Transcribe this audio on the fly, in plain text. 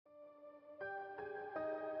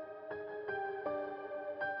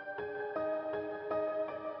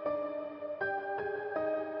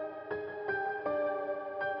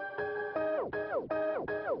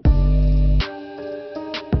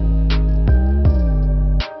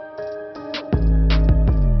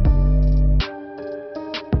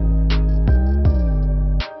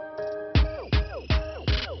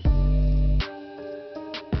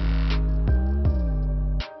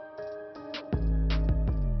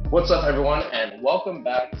What's up, everyone, and welcome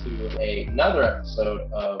back to another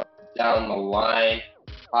episode of Down the Line.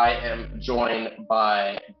 I am joined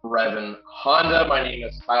by Brevin Honda. My name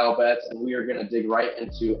is Kyle Betts, and we are going to dig right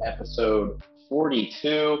into episode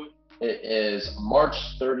 42. It is March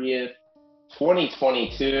 30th,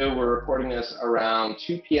 2022. We're recording this around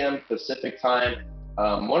 2 p.m. Pacific time.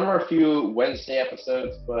 One of our few Wednesday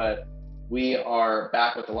episodes, but we are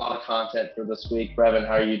back with a lot of content for this week. Brevin,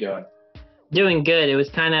 how are you doing? Doing good. It was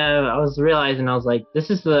I was realizing, I was like, this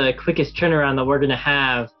is the quickest turnaround that we're going to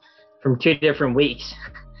have from 2 different weeks.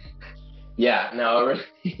 Yeah, no, it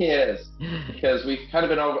really is, because we've kind of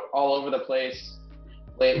been all over the place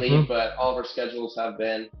lately, but all of our schedules have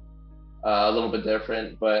been a little bit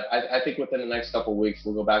different. But I think within the next couple of weeks,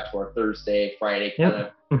 we'll go back to our Thursday, Friday kind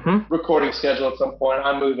of recording schedule at some point.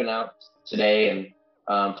 I'm moving out today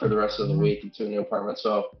and for the rest of the week into a new apartment.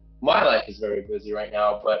 So my life is very busy right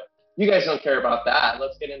now, but you guys don't care about that.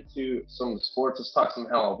 Let's get into some sports. Let's talk some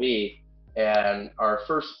MLB. And our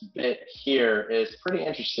first bit here is pretty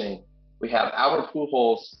interesting. We have Albert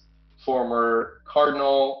Pujols, former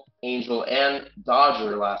Cardinal, Angel, and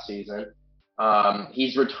Dodger last season.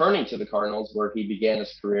 He's returning to the Cardinals, where he began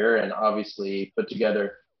his career, and obviously put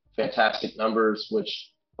together fantastic numbers,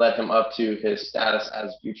 which led him up to his status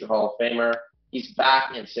as future Hall of Famer. He's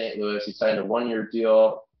back in St. Louis. He signed a one-year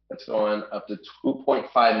deal that's going up to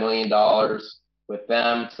 $2.5 million with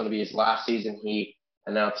them. It's going to be his last season. He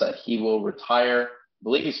announced that he will retire. I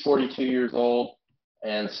believe he's 42 years old.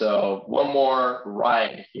 And so one more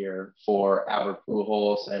ride here for Albert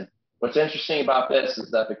Pujols. And what's interesting about this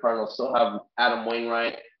is that the Cardinals still have Adam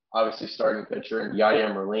Wainwright, obviously starting pitcher, and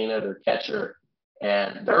Yadier Molina, their catcher.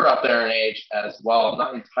 And they're up there in age as well. I'm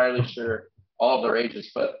not entirely sure all of their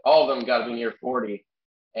ages, but all of them got to be near 40.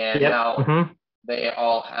 And now they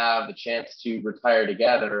all have the chance to retire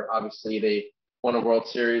together. Obviously, they won a World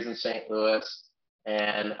Series in St. Louis,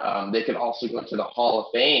 and they could also go to the Hall of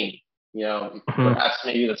Fame, perhaps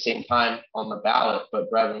maybe the same time on the ballot. But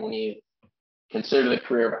Brevin, when you consider the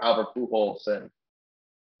career of Albert Pujols and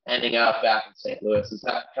ending up back in St. Louis, is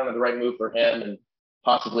that kind of the right move for him and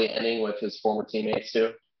possibly ending with his former teammates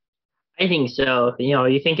too? I think so.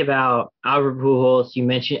 You think about Albert Pujols, you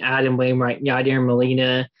mentioned Adam Wainwright, Yadier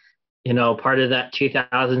Molina, part of that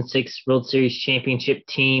 2006 World Series championship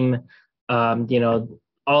team.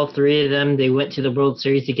 All three of them, they went to the World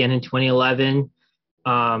Series again in 2011.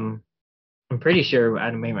 I'm pretty sure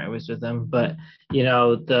Adam Wainwright was with them, but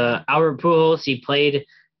the Albert Pujols, he played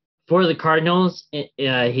for the Cardinals.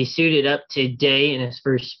 He suited up today in his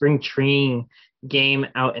first spring training game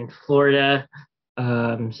out in Florida.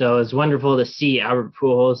 So it's wonderful to see Albert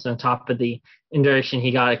Pujols on top of the induction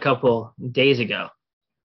he got a couple days ago.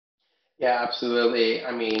 Yeah, absolutely.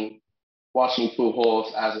 I mean, watching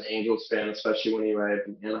Pujols as an Angels fan, especially when he arrived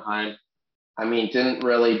in Anaheim, didn't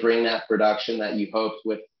really bring that production that you hoped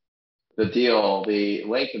with the deal, the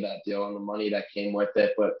length of that deal and the money that came with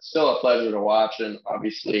it, but still a pleasure to watch. And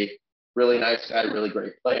obviously, really nice guy, really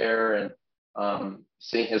great player. And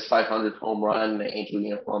seeing his 500 home run in the Angel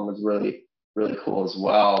uniform was really, really cool as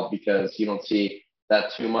well, because you don't see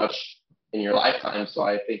that too much in your lifetime. So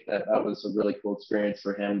I think that was a really cool experience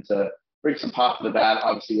for him to bring some pop to the bat.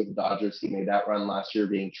 Obviously, with the Dodgers, he made that run last year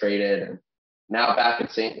being traded, and now back in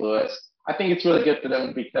St. Louis. I think it's really good for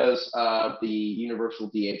them because of the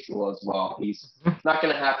universal DH rule as well. He's not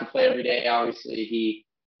going to have to play every day. Obviously, he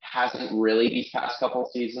hasn't really these past couple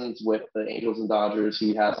of seasons with the Angels and Dodgers.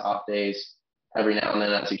 He has off days every now and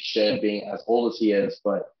then, as he should, being as old as he is.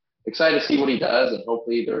 But excited to see what he does, and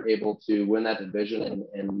hopefully they're able to win that division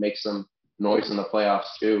and make some noise in the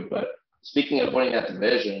playoffs too. But speaking of winning that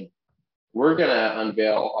division, we're going to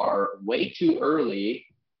unveil our way too early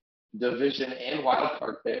division and wild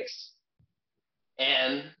card picks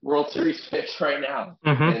and World Series picks right now.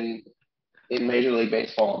 And in Major League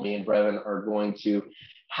Baseball, me and Brevin are going to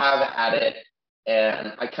have at it.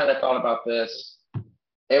 And I kind of thought about this.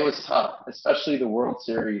 It was tough, especially the World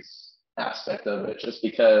Series aspect of it, just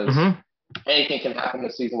because anything can happen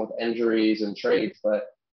this season with injuries and trades. But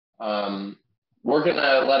we're going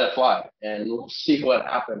to let it fly, and we'll see what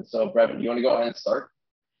happens. So, Brevin, do you want to go ahead and start?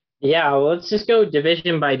 Yeah, well, let's just go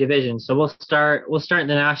division by division. So we'll start in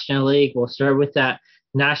the National League. We'll start with that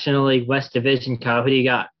National League West Division. Kyle, who do you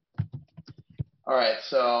got? All right,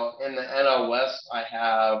 so in the NL West, I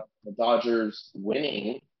have the Dodgers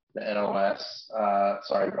winning the NL West.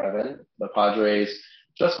 Sorry, Brevin. The Padres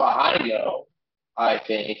just behind, though, I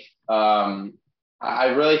think. I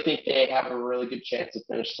really think they have a really good chance to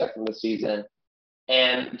finish second this season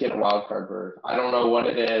and get a wild card berth. I don't know what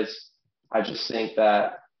it is. I just think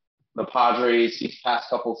that the Padres these past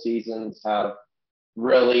couple seasons have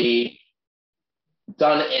really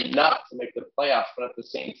done enough to make the playoffs, but at the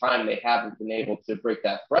same time, they haven't been able to break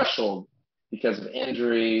that threshold because of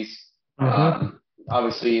injuries.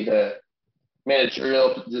 Obviously, the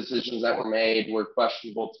managerial decisions that were made were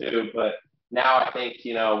questionable too. But now I think,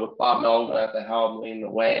 with Bob Melvin at the helm leading the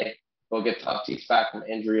way, they'll get Tatis back from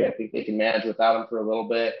injury. I think they can manage without him for a little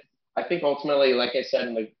bit. I think ultimately, like I said,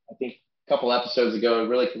 I think a couple episodes ago, it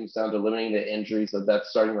really comes down to limiting the injuries of that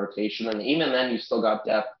starting rotation. And even then, you still got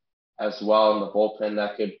depth as well in the bullpen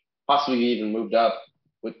that could possibly be even moved up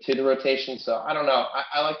to the rotation. So I don't know.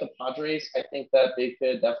 I like the Padres. I think that they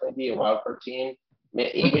could definitely be a wild card team,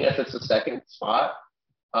 even if it's the second spot.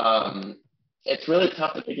 It's really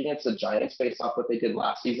tough to pick against the Giants based off what they did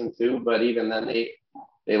last season too. But even then,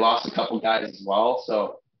 they lost a couple guys as well.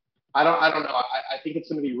 So I don't know. I think it's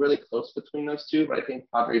going to be really close between those two, but I think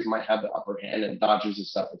Padres might have the upper hand, and Dodgers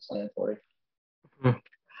is self-explanatory.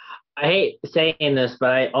 I hate saying this,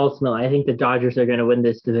 but I think the Dodgers are going to win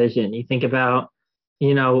this division. You think about,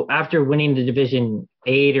 after winning the division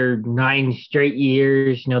 8 or 9 straight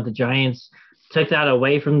years, the Giants took that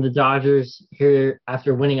away from the Dodgers here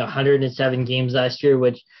after winning 107 games last year,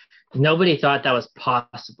 which nobody thought that was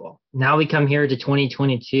possible. Now we come here to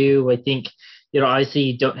 2022. I think, obviously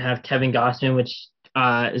you don't have Kevin Gausman, which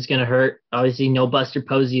is going to hurt. Obviously no Buster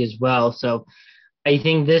Posey as well. So I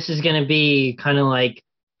think this is going to be kind of like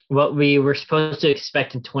what we were supposed to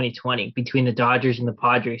expect in 2020 between the Dodgers and the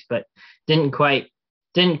Padres, but didn't quite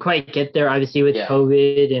get there, obviously, with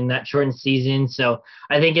COVID and that shortened season. So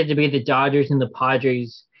I think it to be the Dodgers and the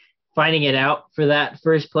Padres finding it out for that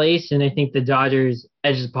first place. And I think the Dodgers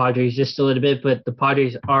edge the Padres just a little bit, but the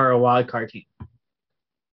Padres are a wild card team.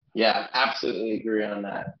 Yeah, absolutely agree on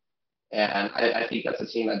that. And I think that's a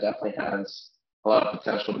team that definitely has a lot of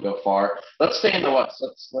potential to go far. Let's stay in the West.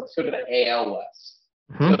 Let's go to the AL West.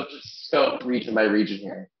 So just go region by region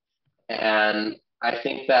here. And I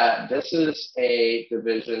think that this is a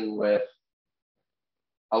division with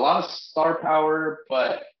a lot of star power,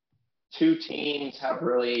 but two teams have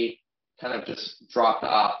really kind of just dropped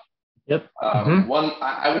off. Yep. One,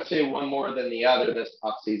 I would say one more than the other this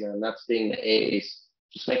offseason, and that's being the A's,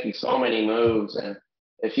 just making so many moves. And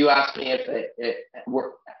if you ask me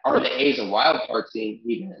are the A's a wild card team,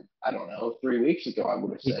 even, I don't know, 3 weeks ago, I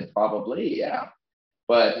would have said probably, yeah.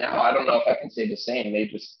 But now I don't know if I can say the same. They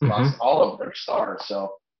just lost all of their stars.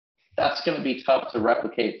 So that's going to be tough to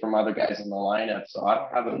replicate from other guys in the lineup. So I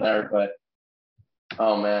don't have them there. But,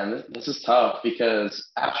 oh, man, this is tough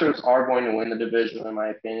because Astros are going to win the division, in my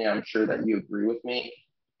opinion. I'm sure that you agree with me.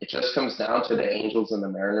 It just comes down to the Angels and the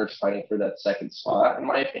Mariners fighting for that second spot, in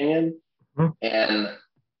my opinion. And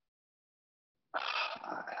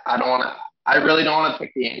I really don't want to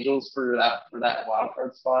pick the Angels for that wild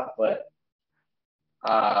card spot, but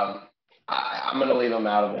I'm going to leave them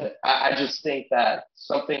out of it. I just think that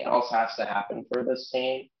something else has to happen for this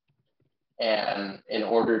team. And in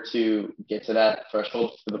order to get to that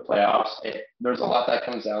threshold for the playoffs, there's a lot that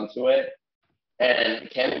comes down to it. And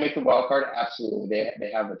can they make the wild card? Absolutely.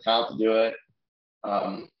 They have the talent to do it.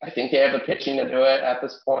 I think they have the pitching to do it at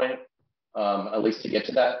this point, at least to get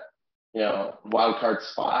to that, wild card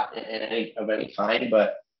spot in any kind.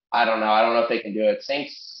 But I don't know. I don't know if they can do it. Same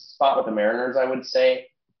spot with the Mariners, I would say.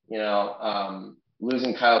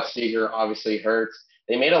 Losing Kyle Seager obviously hurts.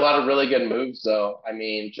 They made a lot of really good moves, though. I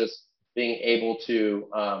mean, just being able to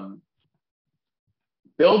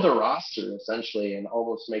build a roster, essentially, and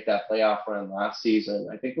almost make that playoff run last season,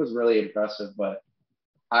 I think was really impressive. But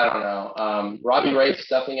I don't know. Robbie Ray's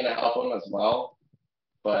definitely going to help them as well.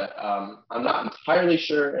 But I'm not entirely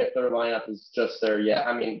sure if their lineup is just there yet.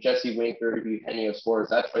 I mean, Jesse Winker, Eugenio Suarez,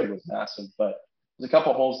 that trade was massive, but there's a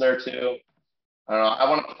couple holes there too. I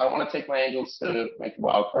don't know. I want to take my Angels to make the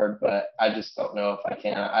wild card, but I just don't know if I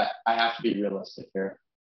can. I have to be realistic here.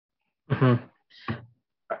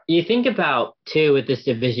 You think about too with this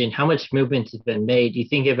division how much movement has been made. You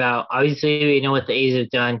think about obviously what the A's have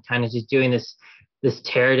done, kind of just doing this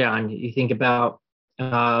teardown. You think about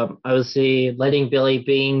obviously letting Billy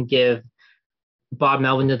Beane give Bob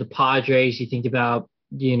Melvin to the Padres. You think about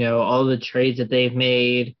all the trades that they've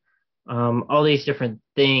made. All these different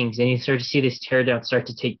things, and you start to see this teardown start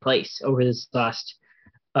to take place over this last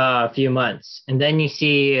few months. And then you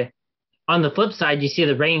see, on the flip side, you see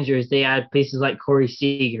the Rangers, they add pieces like Corey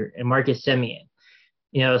Seager and Marcus Semien.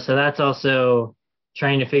 So that's also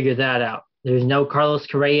trying to figure that out. There's no Carlos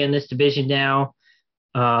Correa in this division now.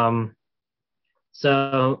 And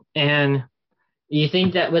you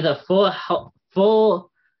think that with a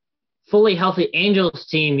fully healthy Angels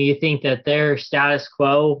team, you think that their status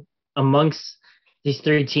quo amongst these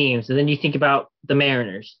three teams, and then you think about the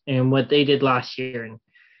Mariners and what they did last year, and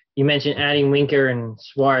you mentioned adding Winker and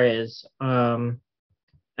Suarez,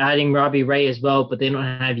 adding Robbie Ray as well, but they don't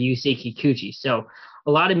have Yusei Kikuchi. So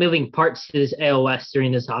a lot of moving parts to this AL West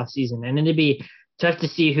during this offseason, and it'd be tough to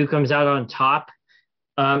see who comes out on top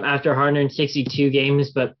after 162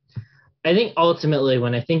 games. But I think ultimately,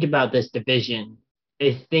 when I think about this division,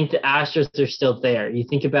 I think the Astros are still there. You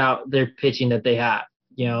think about their pitching that they have.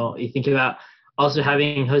 You think about also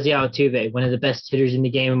having Jose Altuve, one of the best hitters in the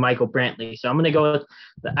game, and Michael Brantley. So I'm going to go with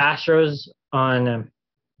the Astros on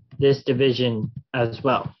this division as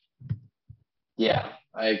well. Yeah,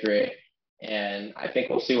 I agree. And I think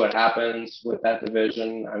we'll see what happens with that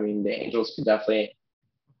division. I mean, the Angels could definitely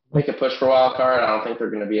make a push for wild card. I don't think they're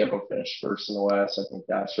going to be able to finish first in the West. I think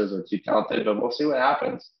the Astros are too talented, but we'll see what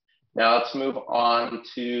happens. Now let's move on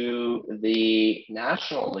to the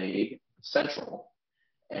National League Central.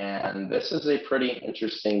 And this is a pretty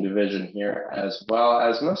interesting division here, as well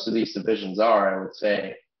as most of these divisions are, I would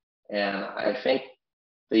say. And I think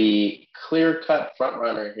the clear-cut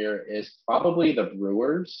frontrunner here is probably the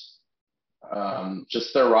Brewers.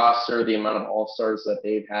 Just their roster, the amount of all-stars that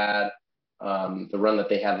they've had, the run that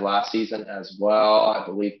they had last season as well. I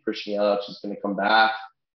believe Christian Yelich is going to come back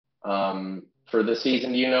for this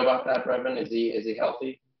season. Do you know about that, Brevin? Is he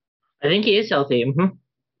healthy? I think he is healthy. Mm-hmm.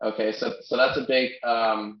 Okay, so that's a big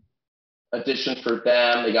addition for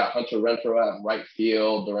them. They got Hunter Renfroe out in right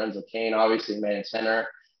field, Lorenzo Cain obviously man in center.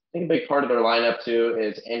 I think a big part of their lineup too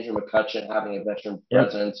is Andrew McCutchen having a veteran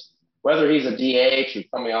presence. Whether he's a DH or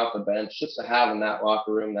coming off the bench, just to have in that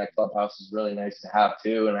locker room, that clubhouse is really nice to have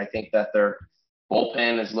too. And I think that their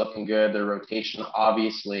bullpen is looking good. Their rotation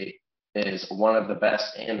obviously is one of the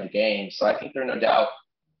best in the game. So I think they're no doubt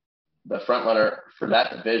the front runner for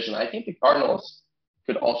that division. I think the Cardinals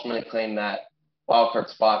could ultimately claim that wild card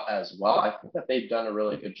spot as well. I think that they've done a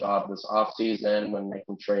really good job this offseason when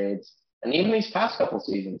making trades, and even these past couple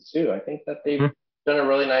seasons too. I think that they've done a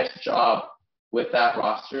really nice job with that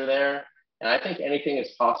roster there. And I think anything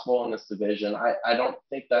is possible in this division. I don't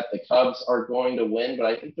think that the Cubs are going to win, but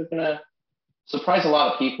I think they're going to surprise a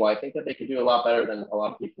lot of people. I think that they could do a lot better than a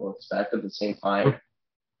lot of people expect at the same time.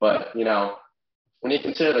 But, when you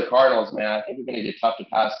consider the Cardinals, man, I think it's going to be tough to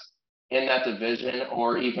pass in that division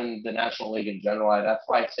or even the National League in general. That's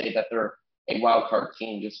why I say that they're a wild card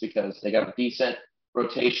team, just because they got a decent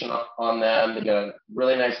rotation on them. They got a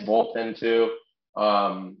really nice bullpen too.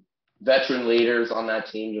 Veteran leaders on that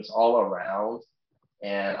team just all around.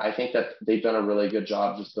 And I think that they've done a really good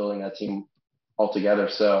job just building that team all together.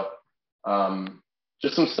 So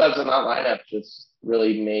just some studs in that lineup just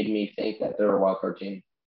really made me think that they're a wild card team.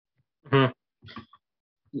 Mm-hmm.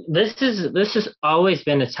 This has always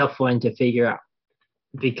been a tough one to figure out,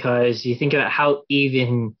 because you think about how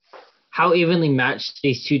evenly matched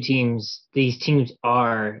these teams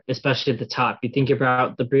are, especially at the top. You think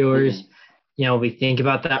about the Brewers, we think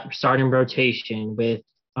about that starting rotation with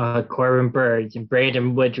Corbin Burnes and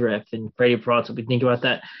Brandon Woodruff and Freddie Peralta. We think about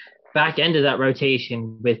that back end of that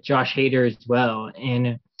rotation with Josh Hader as well.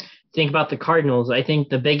 And think about the Cardinals. I think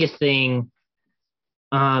the biggest thing,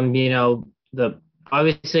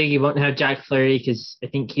 obviously you won't have Jack Flaherty because I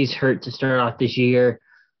think he's hurt to start off this year,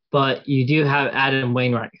 but you do have Adam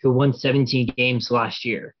Wainwright, who won 17 games last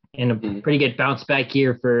year, and a pretty good bounce back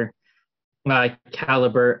year for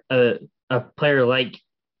caliber, a player like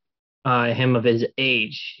him of his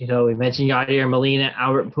age. We mentioned Yadier Molina,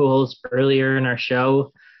 Albert Pujols earlier in our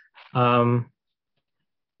show. Kyle,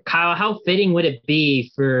 how fitting would it be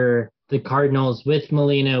for the Cardinals with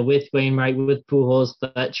Molina, with Wainwright, with Pujols,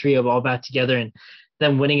 that trio all back together, and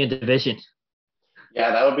them winning a division?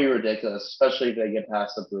 Yeah, that would be ridiculous, especially if they get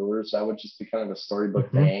past the Brewers. That would just be kind of a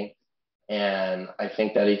storybook thing. And I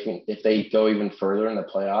think that if they go even further in the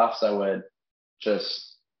playoffs, that would just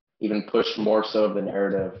even push more so of the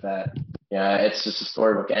narrative that, it's just a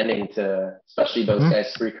storybook ending to especially those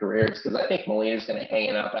guys' 3 careers. Because I think Molina's going to hang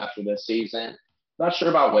it up after this season. Not sure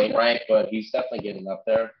about Wainwright, but he's definitely getting up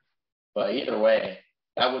there. But either way,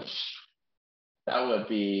 that would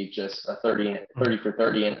be just a 30 for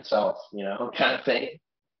 30 in itself, kind of thing.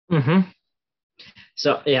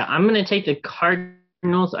 So, yeah, I'm going to take the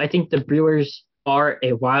Cardinals. I think the Brewers are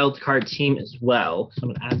a wild card team as well. So I'm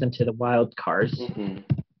going to add them to the wild cards.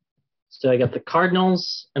 So I got the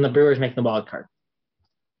Cardinals and the Brewers making the wild card.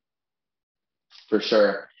 For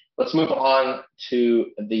sure. Let's move on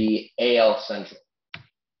to the AL Central.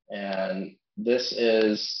 And this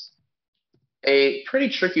is a pretty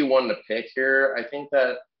tricky one to pick here. I think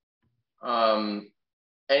that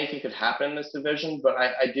anything could happen in this division, but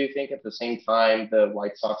I do think at the same time the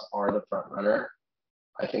White Sox are the front runner.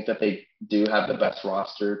 I think that they do have the best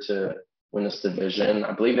roster to win this division.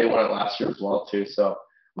 I believe they won it last year as well too. So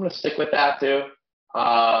I'm going to stick with that too.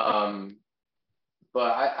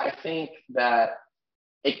 But I think that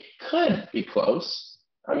it could be close.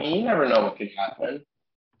 I mean, you never know what could happen.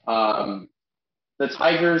 The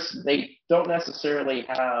Tigers, they don't necessarily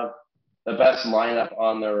have the best lineup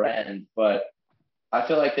on their end, but I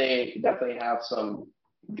feel like they definitely have some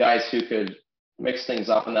guys who could mix things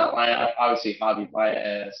up in that lineup. Obviously, Javi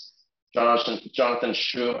Baez, Jonathan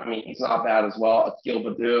Shu. I mean, he's not bad as well. Akil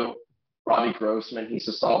Baddoo, Robbie Grossman, he's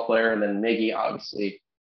a solid player. And then Miggy, obviously,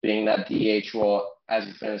 being that DH role as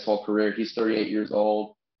he's been his whole career. He's 38 years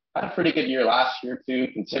old. Had a pretty good year last year, too,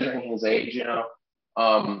 considering his age, you know.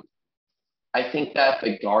 I think that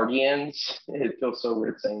the Guardians, it feels so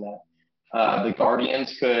weird saying that, the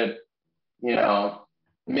Guardians could, you know,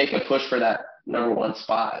 make a push for that number one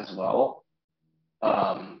spot as well,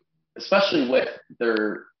 especially with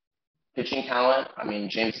their pitching talent. I mean,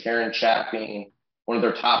 James Karinchak being one of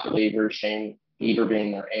their top relievers, Shane Bieber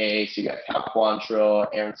being their ace. You got Cal Quantrill,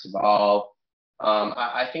 Aaron Civale.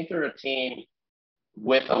 I think they're a team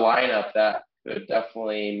with a lineup that could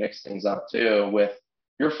definitely mix things up too, with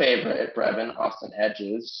your favorite, Brevin, Austin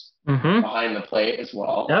Hedges, behind the plate as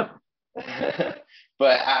well. Yep.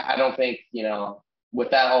 But I don't think, you know,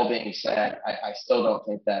 with that all being said, I still don't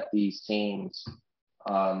think that these teams,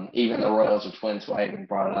 even the Royals or Twins, who I even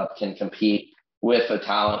brought up, can compete with the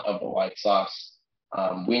talent of the White Sox.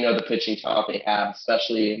 We know the pitching talent they have,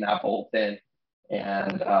 especially in that bullpen.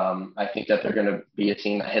 And I think that they're going to be a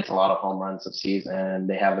team that hits a lot of home runs this season, and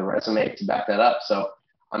they have the resume to back that up. So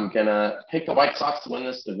I'm going to pick the White Sox to win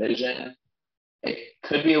this division. It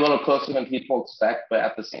could be a little closer than people expect, but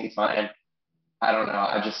at the same time, I don't know.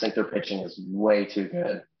 I just think their pitching is way too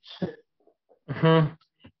good.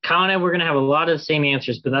 Kyle and I, we're going to have a lot of the same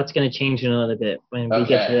answers, but that's going to change in a little bit when we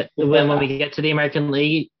get to when we get to the American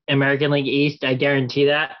League East. I guarantee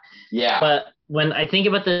that. Yeah. But when I think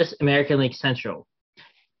about this American League Central,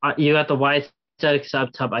 you got the White Sox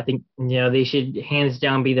up top. I think, you know, they should hands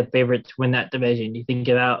down be the favorite to win that division. You think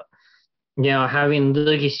about, you know, having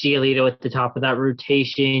Lucas Giolito at the top of that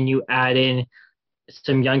rotation. You add in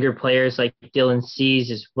some younger players like Dylan Cease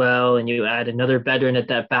as well, and you add another veteran at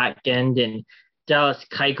that back end and Dallas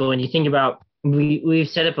Keuchel. And you think about, we've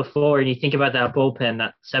said it before, and you think about that bullpen,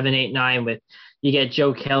 that 7, 8, 9 with, you get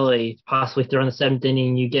Joe Kelly possibly throwing the seventh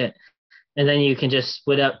inning, and then you can just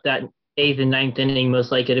split up that eighth and ninth inning.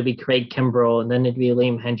 Most likely it'll be Craig Kimbrell, and then it'd be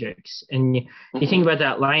Liam Hendricks. And you think about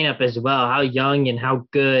that lineup as well, how young and how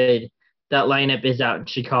good that lineup is out in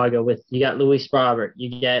Chicago. With, you got Luis Robert,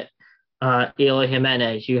 you get Eloy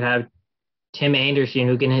Jimenez, you have Tim Anderson,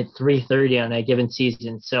 who can hit 330 on a given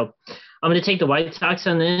season. So I'm going to take the White Sox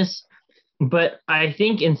on this, but I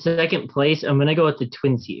think in second place, I'm going to go with the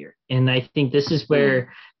Twins here. And I think this is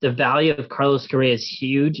where the value of Carlos Correa is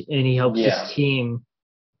huge, and he helps his team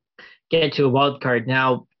get to a wild card.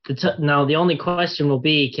 Now, the only question will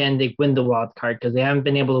be, can they win the wild card? Because they haven't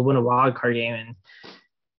been able to win a wild card game in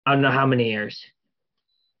I don't know how many years.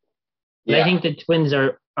 Yeah. I think the Twins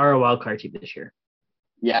are a wild card team this year.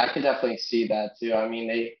 Yeah, I could definitely see that too. I mean,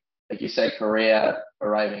 they, like you said, Correa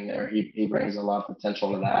arriving there, he brings a lot of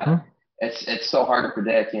potential to that. It's so hard to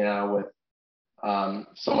predict, you know, with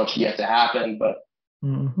so much yet to happen. But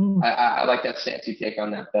I like that stance you take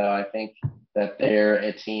on that, though. I think that they're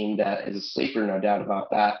a team that is a sleeper, no doubt about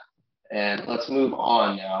that. And let's move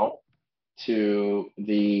on now to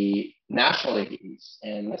the National League East.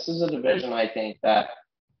 And this is a division I think that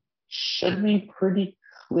should be pretty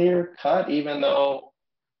clear cut, even though,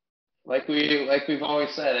 like we've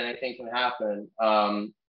always said, anything can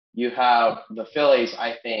happen. You have the Phillies,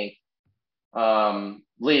 I think,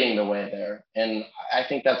 leading the way there. And I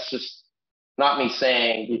think that's just not me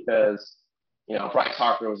saying because, you know, Bryce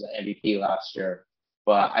Harper was an MVP last year,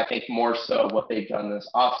 but I think more so what they've done this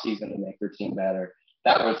offseason to make their team better.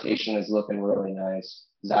 That rotation is looking really nice.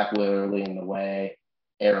 Zach Wheeler leading the way,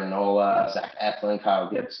 Aaron Nola, Zach Eflin, Kyle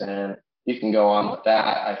Gibson. You can go on with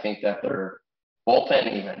that. I think that their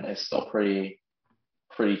bullpen even is still pretty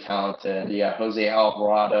talented. Yeah, Jose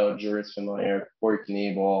Alvarado, Juris Familiar, Corey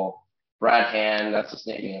Knebel, Brad Hand, that's just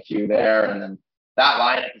naming a few there. And then that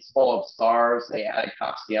lineup is full of stars. They added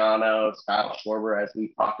Castellanos, Kyle Schwarber, as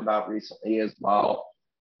we talked about recently as well.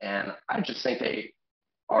 And I just think they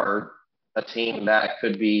are a team that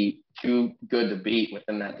could be too good to beat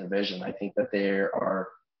within that division. I think that they are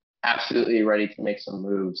absolutely ready to make some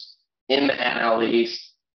moves in the NL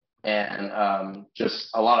East, and just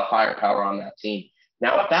a lot of firepower on that team.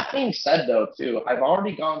 Now, with that being said, though, too, I've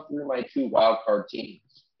already gone through my two wildcard teams.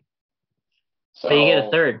 So you get a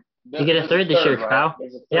third. You get a There's a third this third, year, right? Kyle.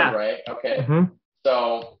 There's a third, Yeah. right? Okay. Mm-hmm.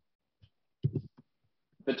 So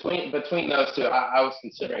between those two, I was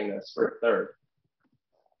considering this for a third.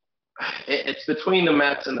 It's between the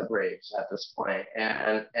Mets and the Braves at this point,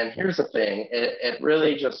 and here's the thing: it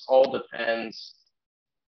really just all depends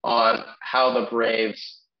on how the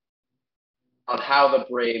Braves,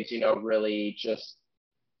 really just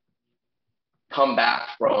come back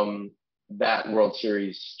from that World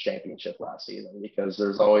Series championship last season, because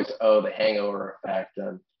there's always the hangover effect,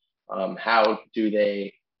 and how do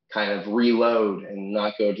they kind of reload and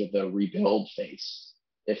not go to the rebuild phase,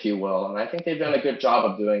 if you will. And I think they've done a good job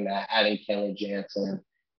of doing that, adding Kenley Jansen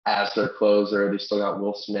as their closer. They still got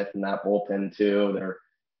Will Smith in that bullpen too. Their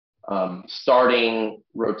starting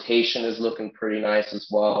rotation is looking pretty nice as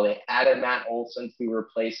well. They added Matt Olson to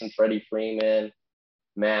replace Freddie Freeman.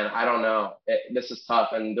 Man, I don't know. This is tough,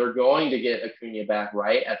 and they're going to get Acuna back,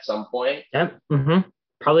 right, at some point. Yep. Mm-hmm.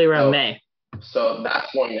 Probably around May. So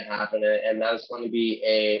that's going to happen, and that's going to be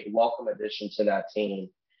a welcome addition to that team.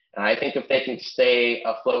 And I think if they can stay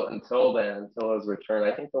afloat until then, until his return,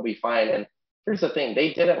 I think they'll be fine. And here's the thing: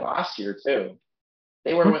 they did it last year too.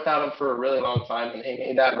 They were without him for a really long time, and they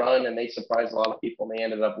made that run, and they surprised a lot of people, and they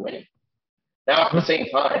ended up winning. Now, at the same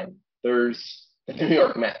time, there's the New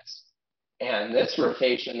York Mets. And this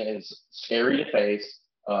rotation is scary to face.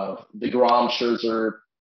 DeGrom, Scherzer,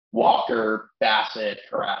 Walker, Bassett,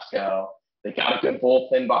 Carrasco. They got a good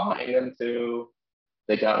bullpen behind them, too.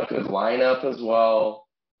 They got a good lineup as well.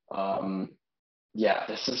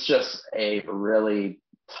 This is just a really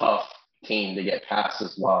tough team to get past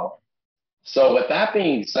as well. So with that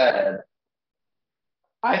being said,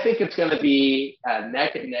 I think it's going to be a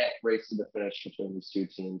neck and neck race to the finish between these two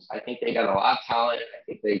teams. I think they got a lot of talent. I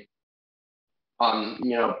think they on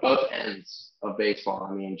both ends of baseball.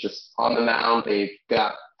 I mean, just on the mound, they've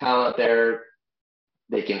got talent there.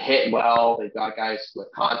 They can hit well. They've got guys with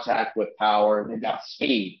contact, with power. They've got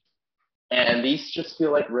speed. And these just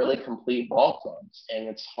feel like really complete ball clubs. And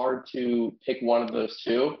it's hard to pick one of those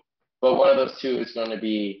two. But one of those two is going to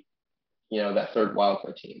be, that third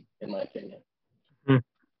wildcard team, in my opinion.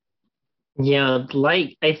 Yeah,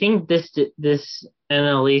 I think this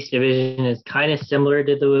NL East division is kind of similar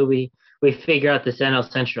to the way we figure out this NL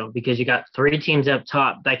Central, because you got three teams up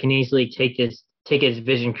top that can easily take his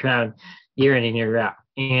division crown year in and year out.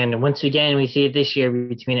 And once again, we see it this year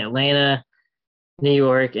between Atlanta, New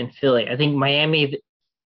York, and Philly. I think Miami,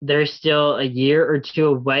 they're still a year or two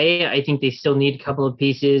away. I think they still need a couple of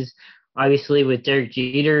pieces. Obviously, with Derek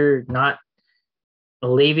Jeter not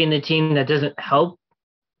leaving the team, that doesn't help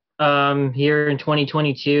here in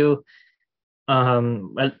 2022.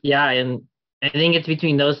 But yeah, and I think it's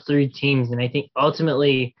between those three teams, and I think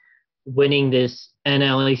ultimately winning this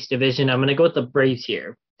NL East division, I'm going to go with the Braves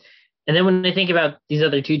here. And then when I think about these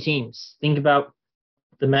other two teams, think about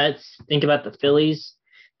the Mets, think about the Phillies.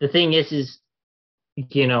 The thing is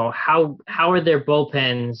how are their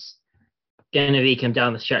bullpens going to come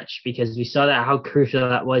down the stretch? Because we saw how crucial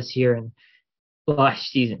that was here in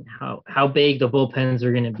last season, how big the bullpens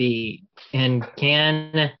are going to be, and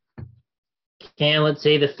can let's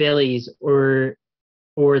say the Phillies or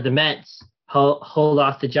the Mets hold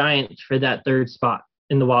off the Giants for that third spot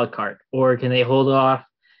in the wild card, or can they hold off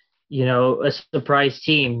a surprise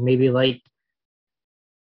team, maybe like,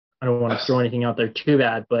 I don't want to throw anything out there too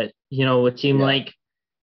bad, but a team like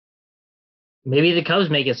maybe the Cubs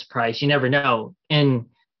make a surprise. You never know, and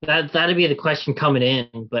that'd be the question coming in.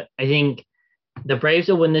 But I think the Braves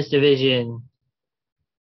will win this division,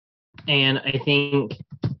 and I think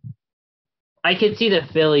I could see the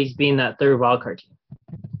Phillies being that third wildcard team.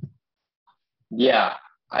 Yeah,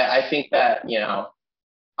 I think that,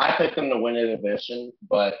 I picked them to win a division,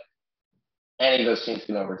 but any of those teams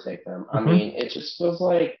can overtake them. Mm-hmm. I mean, it just feels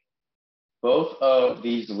like both of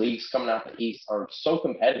these leagues coming out the East are so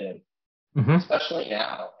competitive, especially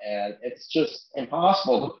now, and it's just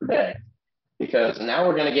impossible to predict. Because now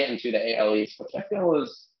we're going to get into the AL East, which I feel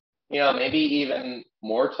is, maybe even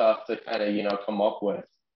more tough to kind of, come up with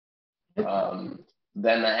than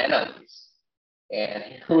the NL East. And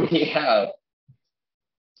here we have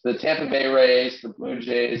the Tampa Bay Rays, the Blue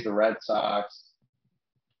Jays, the Red Sox,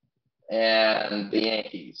 and the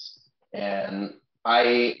Yankees. And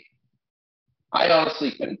I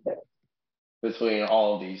honestly couldn't pick between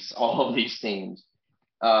all of these teams.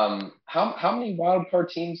 How many wild card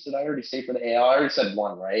teams did I already say for the AL? I already said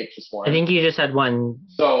one, right? Just one. I think you just had one.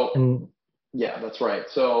 So yeah, that's right.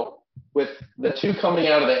 So with the two coming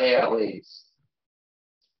out of the AL East,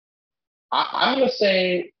 I'm going to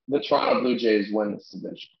say the Toronto Blue Jays win this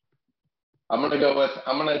division. I'm going to go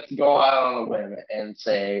out on a whim and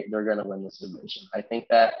say they're going to win this division. I think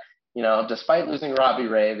that despite losing Robbie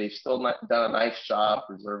Ray, they've still done a nice job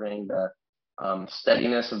preserving the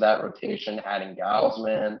steadiness of that rotation, adding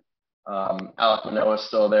Gausman. Alec Manoah is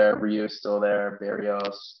still there. Ryu is still there.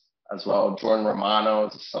 Barrios as well. Jordan Romano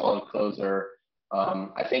is a solid closer.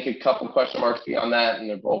 I think a couple question marks beyond that in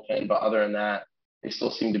their bullpen, but other than that, they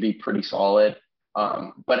still seem to be pretty solid.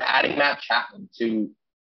 But adding Matt Chapman to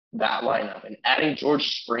that lineup and adding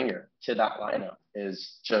George Springer to that lineup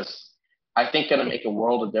is just, I think, going to make a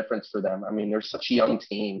world of difference for them. I mean, they're such a young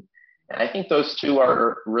team. And I think those two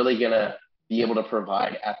are really going to be able to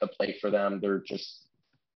provide at the plate for them. They're just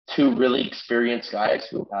two really experienced guys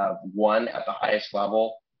who have won at the highest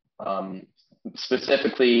level.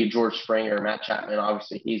 Specifically, George Springer, Matt Chapman,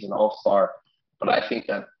 obviously he's an all-star. But I think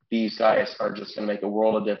that these guys are just going to make a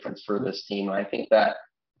world of difference for this team. And I think that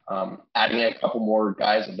adding a couple more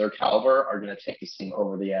guys of their caliber are going to take this team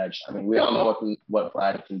over the edge. I mean, we all know what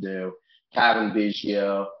Vlad can do. Kevin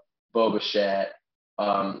Biggio, Bo Bichette,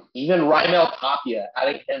 even Raimel Tapia,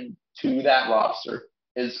 adding him to that roster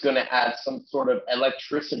is going to add some sort of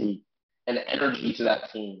electricity and energy to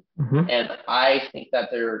that team. Mm-hmm. And I think that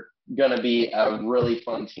they're going to be a really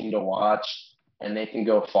fun team to watch, and they can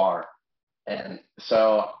go far. And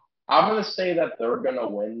so I'm going to say that they're going to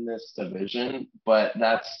win this division, but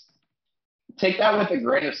take that with a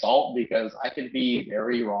grain of salt, because I could be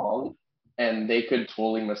very wrong and they could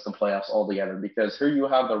totally miss the playoffs altogether, because here you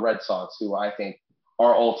have the Red Sox, who I think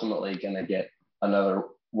are ultimately going to get another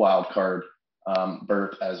wild card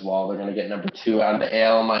berth as well. They're going to get number 2 out of the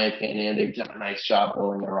AL, in my opinion. They've done a nice job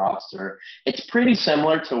building their roster. It's pretty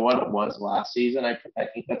similar to what it was last season. I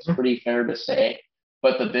think that's pretty fair to say.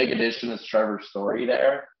 But the big addition is Trevor Story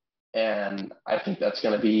there. And I think that's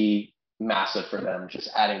going to be massive for them, just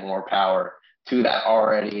adding more power to that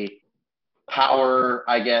already power,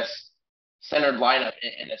 I guess, centered lineup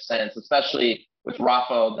in a sense, especially with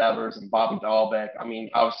Rafael Devers and Bobby Dahlbeck. I mean,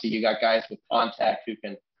 obviously you got guys with contact who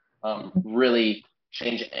can really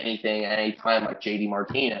change anything at any time, like JD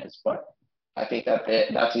Martinez. But I think that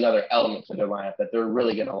that's another element to their lineup that they're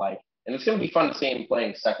really going to like. And it's going to be fun to see him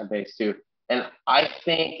playing second base too. And I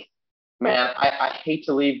think, man, I hate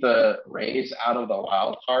to leave the Rays out of the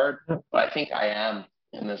wild card, but I think I am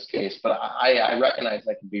in this case. But I recognize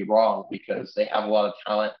I could be wrong, because they have a lot of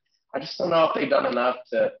talent. I just don't know if they've done enough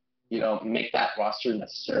to, make that roster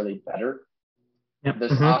necessarily better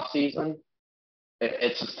this offseason.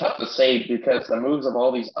 It's just tough to say, because the moves of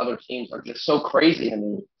all these other teams are just so crazy to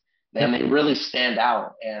me, and they really stand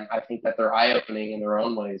out. And I think that they're eye-opening in their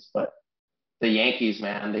own ways. But the Yankees,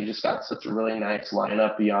 man, they just got such a really nice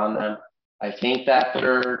lineup beyond them. I think that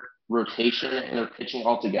their rotation and their pitching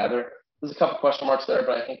altogether, there's a couple question marks there,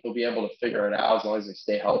 but I think they'll be able to figure it out as long as they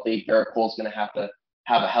stay healthy. Garrett Cole's going to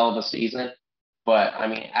have a hell of a season. But, I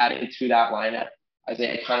mean, adding to that lineup,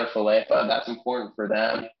 Isaiah Kiner-Falefa, that's important for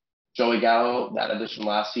them. Joey Gallo, that addition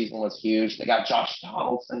last season was huge. They got Josh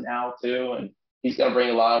Donaldson now, too, and he's going to bring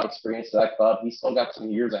a lot of experience to that club. He's still got some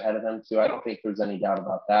years ahead of him, too. I don't think there's any doubt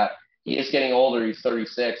about that. He is getting older. He's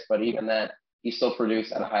 36, but even then, he still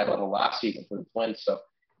produced at a high level last season for the Twins. So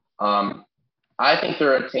I think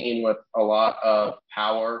they're a team with a lot of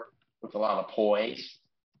power, with a lot of poise.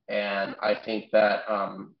 And I think that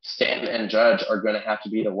Stanton and Judge are going to have to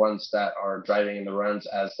be the ones that are driving in the runs,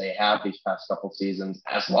 as they have these past couple seasons,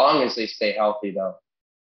 as long as they stay healthy, though.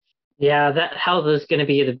 Yeah, that health is going to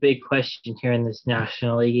be the big question here in this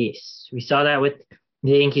National League East. We saw that with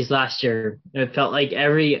the Yankees last year. It felt like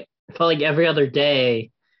every other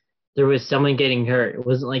day there was someone getting hurt. It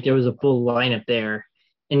wasn't like there was a full lineup there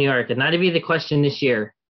in New York. And that'd be the question this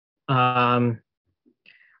year.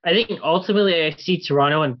 I think ultimately I see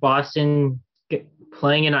Toronto and Boston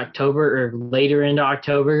playing in October or later into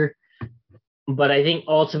October. But I think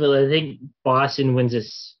ultimately, Boston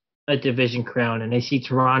wins a division crown. And I see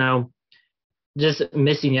Toronto just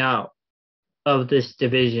missing out of this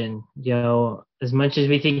division. As much as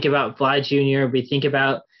we think about Vlad Jr., we think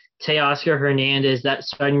about Teoscar Hernandez, that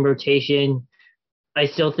starting rotation, I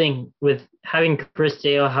still think with having Chris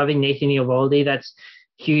Sale, having Nathan Eovaldi, that's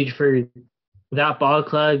huge for that ball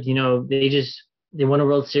club. They won a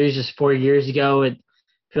World Series just 4 years ago. It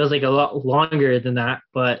feels like a lot longer than that.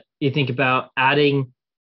 But you think about adding,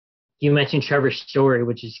 you mentioned Trevor Story,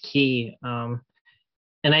 which is key. And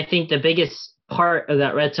I think the biggest part of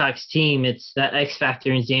that Red Sox team, it's that X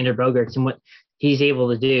factor in Xander Bogaerts and what he's able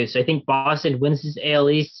to do. So I think Boston wins his AL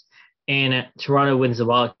East, and Toronto wins the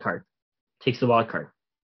wild card, takes the wild card.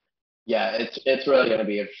 Yeah, it's really going to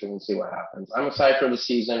be interesting to see what happens. I'm excited for the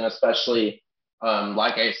season, especially,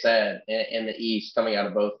 like I said, in the East, coming out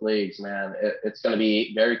of both leagues, man. It's going to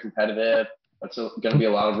be very competitive. That's going to be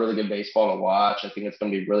a lot of really good baseball to watch. I think it's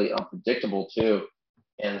going to be really unpredictable too.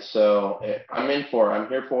 And so I'm in for it. I'm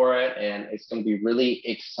here for it. And it's going to be really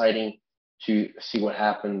exciting to see what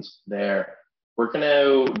happens there. We're going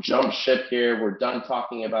to jump ship here. We're done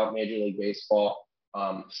talking about Major League Baseball.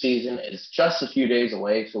 Season is just a few days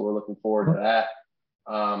away, so we're looking forward to that.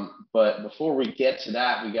 But before we get to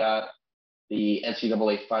that, we got the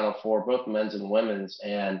NCAA Final Four, both men's and women's.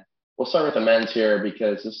 And we'll start with the men's here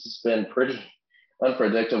because this has been pretty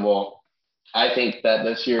unpredictable. I think that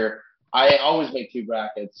this year, I always make two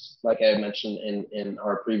brackets, like I mentioned in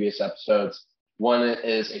our previous episodes. One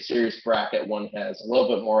is a serious bracket. One has a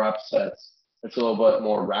little bit more upsets. It's a little bit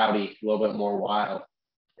more rowdy, a little bit more wild,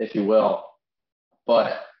 if you will.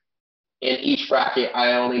 But in each bracket,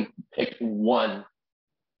 I only picked one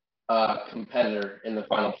competitor in the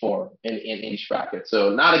Final Four in each bracket. So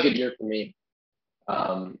not a good year for me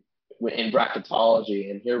in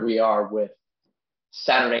bracketology. And here we are with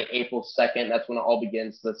Saturday, April 2nd. That's when it all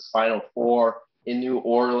begins. This Final Four in New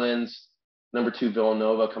Orleans. Number 2,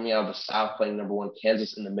 Villanova coming out of the South playing number 1,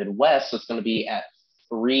 Kansas in the Midwest. So it's going to be at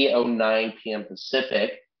 3:09 p.m.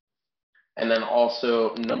 Pacific. And then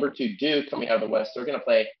also number 2, Duke coming out of the West. They're going to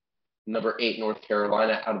play number 8, North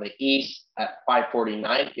Carolina out of the East at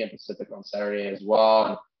 5:49 p.m. Pacific on Saturday as well.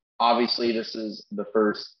 And obviously, this is the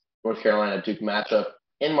first North Carolina-Duke matchup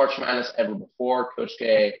in March Madness ever before. Coach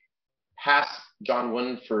K passed John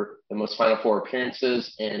Wooden for the most Final Four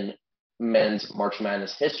appearances in men's March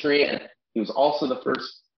Madness history, and he was also the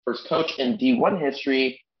first coach in D1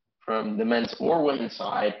 history from the men's or women's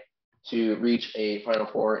side to reach a Final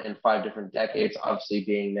Four in 5 different decades, obviously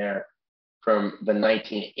being there from the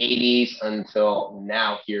 1980s until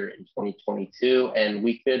now here in 2022. And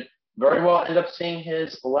we could very well end up seeing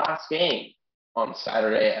his last game on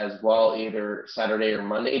Saturday as well, either Saturday or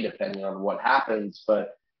Monday, depending on what happens.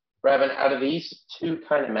 But Brevin, out of these two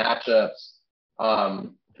kind of matchups,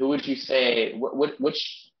 who would you say,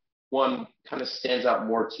 which one kind of stands out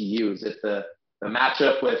more to you? Is it the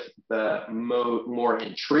matchup with the more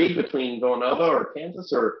intrigue between Villanova or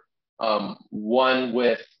Kansas, or one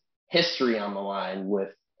with history on the line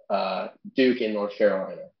with Duke and North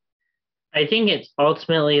Carolina? I think it's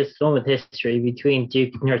one with history between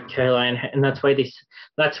Duke and North Carolina, and that's why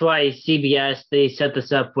CBS they set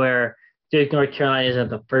this up where Duke North Carolina is at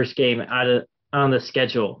the first game on the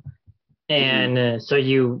schedule, and so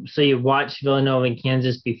you watch Villanova and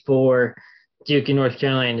Kansas before Duke and North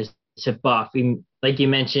Carolina tip off. Like you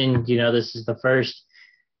mentioned, this is the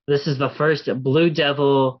first Blue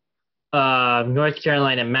Devil North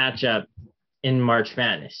Carolina matchup in March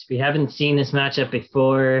Madness. We haven't seen this matchup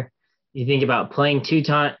before. You think about playing you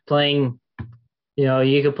could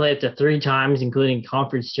play up to 3 times, including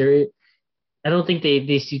conference tournament. I don't think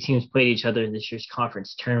these two teams played each other in this year's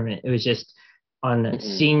conference tournament. It was just on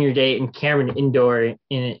senior day in Cameron Indoor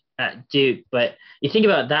at Duke. But you think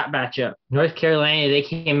about that matchup. North Carolina, they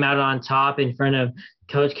came out on top in front of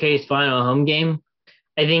Coach K's final home game.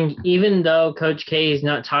 I think even though Coach K is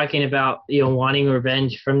not talking about wanting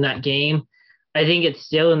revenge from that game, I think it's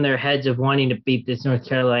still in their heads of wanting to beat this North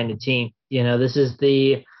Carolina team. This is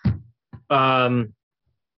the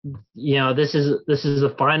this is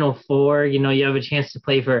the Final Four. You have a chance to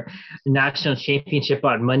play for the national championship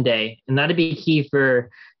on Monday, and that'd be key for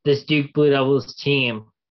this Duke Blue Devils team.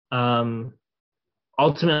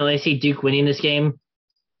 Ultimately, I see Duke winning this game,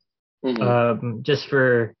 just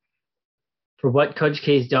for what Coach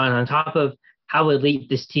K's done, on top of how elite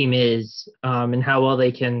this team is, and how well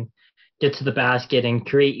they can get to the basket and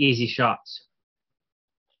create easy shots.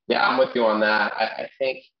 Yeah, I'm with you on that. I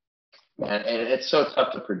think, man, and it's so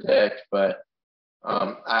tough to predict, but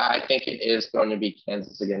I think it is going to be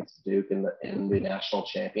Kansas against Duke in the national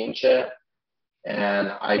championship. And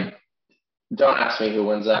I don't ask me who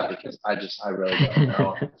wins that because I really don't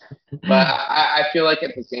know. But I feel like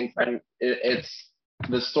at the same time, it's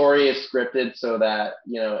the story is scripted so that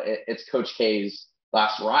it's Coach K's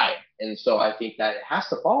last ride, and so I think that it has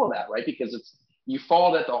to follow that, right? Because you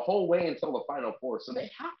followed it the whole way until the Final Four, so they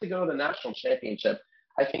have to go to the national championship.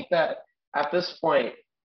 I think that at this point,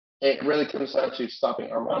 it really comes down to stopping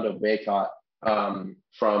Armando Bacot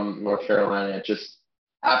from North Carolina. Just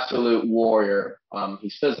absolute warrior.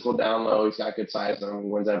 He's physical down low. He's got good size. He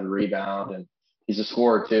wins every rebound, and he's a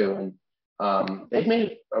scorer too. And they've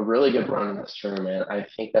made a really good run in this tournament. I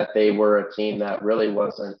think that they were a team that really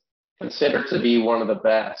wasn't considered to be one of the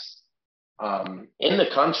best in the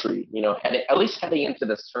country, at least heading into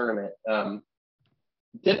this tournament.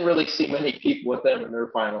 Didn't really see many people with them in their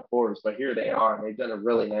Final Fours, but here they are, and they've done a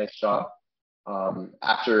really nice job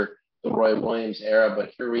after the Roy Williams era.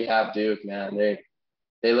 But here we have Duke, man.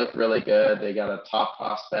 they look really good. They got a top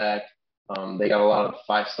prospect. They got a lot of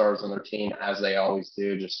 5 stars on their team, as they always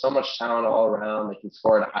do. Just so much talent all around. They can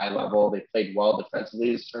score at a high level. They played well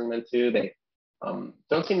defensively this tournament too. They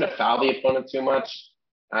don't seem to foul the opponent too much.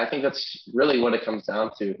 I think that's really what it comes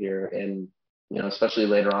down to here, and especially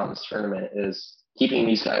later on in this tournament, is keeping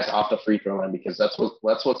these guys off the free throw line, because that's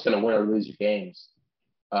what's going to win or lose your games,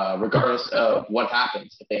 regardless of what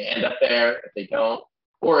happens. If they end up there, if they don't,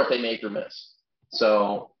 or if they make or miss.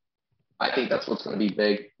 So I think that's what's going to be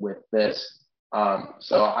big with this.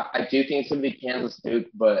 So I do think it's going to be Kansas Duke,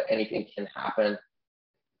 but anything can happen.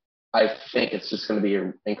 I think it's just going to be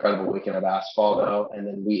an incredible weekend of basketball, though. And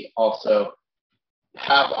then we also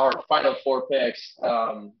have our Final Four picks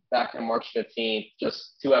back on March 15th,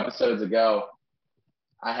 just 2 episodes ago.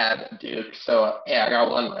 I had Duke, so I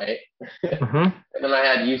got one right. Mm-hmm. And then I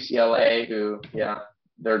had UCLA, who,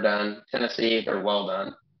 they're done. Tennessee, they're well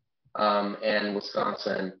done. And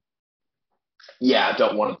Wisconsin,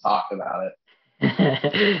 don't want to talk about it.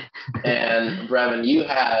 And Brevin, you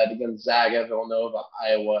had Gonzaga, Villanova,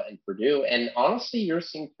 Iowa, and Purdue. And honestly, yours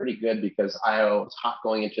seemed pretty good because Iowa was hot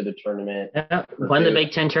going into the tournament. Won the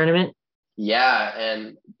Big Ten tournament. Yeah,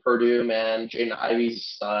 and Purdue, man, Jaden Ivey's a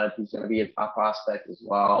stud. He's going to be a top prospect as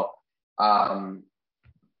well.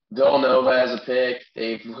 Villanova as a pick,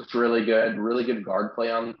 they've looked really good guard play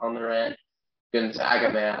on their end.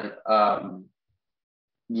 Gonzaga, man,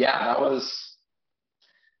 that was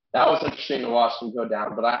interesting to watch them go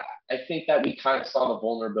down. But I think that we kind of saw the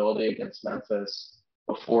vulnerability against Memphis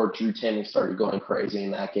before Drew Timme started going crazy in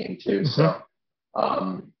that game too. Mm-hmm. So,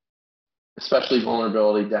 especially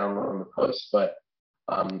vulnerability down low in the post. But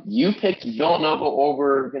you picked Villanova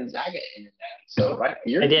over Gonzaga in that. So right,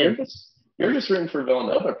 you're just rooting for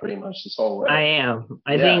Villanova pretty much this whole way. I am.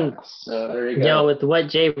 I think, so there you go. With what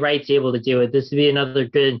Jay Wright's able to do, this would be another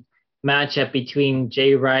good matchup between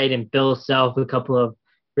Jay Wright and Bill Self, a couple of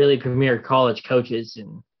really premier college coaches.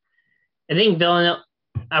 And I think Villanova,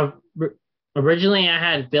 originally I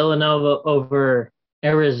had Villanova over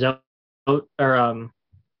Arizona or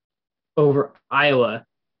over Iowa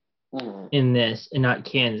in this and not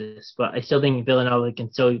Kansas, but I still think Villanova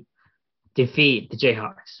can still defeat the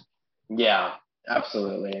Jayhawks. Yeah,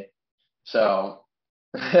 absolutely. So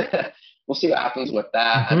we'll see what happens with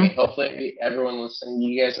that. Mm-hmm. I mean, hopefully everyone listening,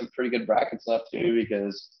 you guys have pretty good brackets left too,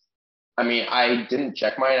 because I didn't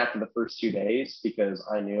check mine after the first 2 days because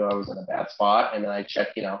I knew I was in a bad spot, and then I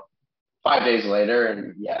checked, 5 days later,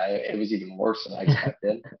 and it was even worse than I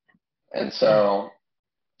expected. And so,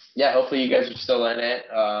 hopefully you guys are still in it,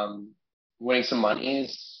 winning some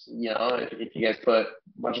monies. If you guys put a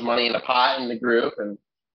bunch of money in a pot in the group, and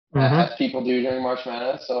as people do during March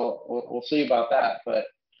Madness, so we'll see about that. But it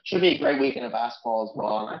should be a great weekend of basketball as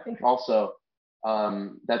well. And I think also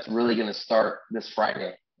that's really going to start this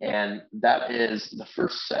Friday. And that is the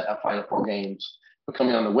first set of Final Four games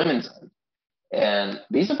coming on the women's end. And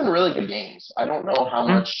these have been really good games. I don't know how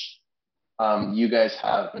much you guys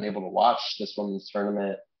have been able to watch this women's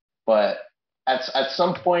tournament, but at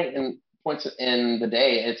some points in the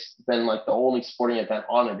day, it's been like the only sporting event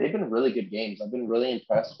on it. They've been really good games. I've been really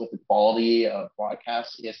impressed with the quality of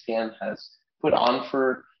broadcasts ESPN has put on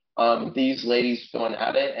for these ladies going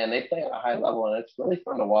at it, and they play at a high level, and it's really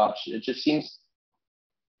fun to watch. It just seems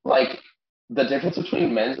like the difference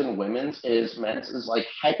between men's and women's is like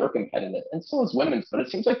hyper competitive, and so is women's. But it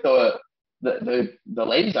seems like the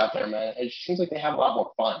ladies out there, man, it seems like they have a lot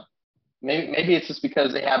more fun. Maybe it's just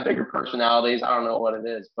because they have bigger personalities. I don't know what it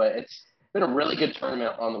is, but it's been a really good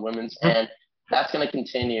tournament on the women's end. That's going to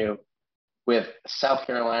continue with South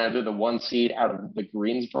Carolina. They're the 1 seed out of the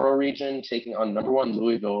Greensboro region, taking on number 1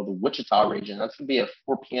 Louisville, the Wichita region. That's going to be at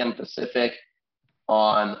 4 p.m. Pacific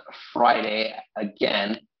on Friday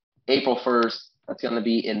again. April 1st, that's going to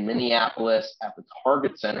be in Minneapolis at the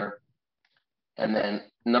Target Center. And then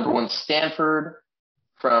number 1 Stanford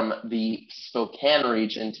from the Spokane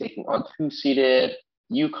region, taking on 2-seeded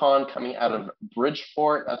UConn coming out of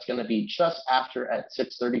Bridgeport. That's going to be just after at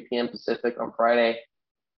 6:30 p.m. Pacific on Friday.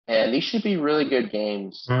 And these should be really good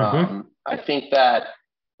games. I think that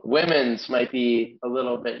women's might be a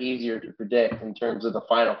little bit easier to predict in terms of the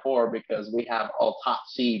Final Four because we have all top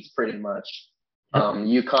seeds pretty much.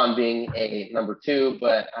 UConn being a number 2,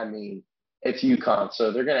 but it's UConn,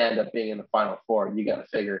 so they're going to end up being in the Final Four. You got to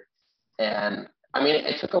figure. And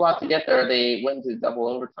it took a lot to get there. They went into double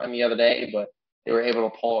overtime the other day, but they were able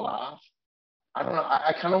to pull it off. I don't know.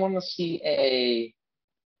 I kind of want to see a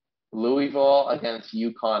Louisville against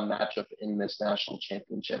UConn matchup in this national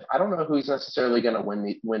championship. I don't know who's necessarily going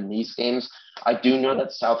to win these games. I do know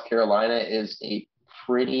that South Carolina is a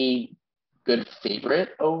pretty good favorite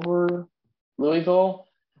over Louisville,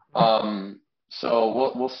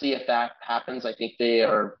 So we'll see if that happens. I think they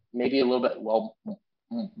are maybe a little bit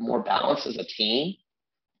more balanced as a team.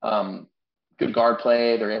 Good guard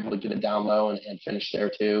play. They're able to get it down low and finish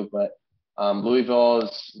there too. But Louisville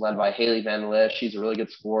is led by Haley Van Lith. She's a really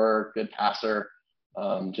good scorer, good passer,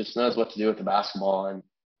 just knows what to do with the basketball.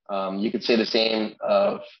 And you could say the same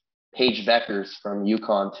of Paige Beckers from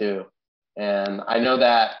UConn too. And I know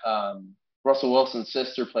that Russell Wilson's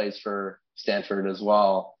sister plays for Stanford as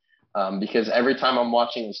well. Because every time I'm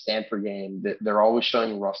watching a Stanford game, they're always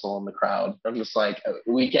showing Russell in the crowd. I'm just like,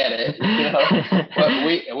 we get it,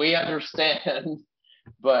 but we understand.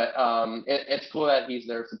 But it's cool that he's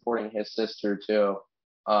there supporting his sister too,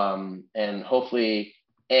 and hopefully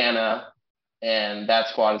Anna and that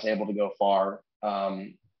squad is able to go far,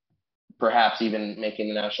 perhaps even making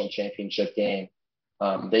the national championship game.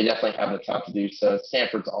 They definitely have the talent to do so.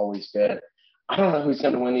 Stanford's always good. I don't know who's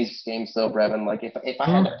going to win these games though, Brevin. Like if I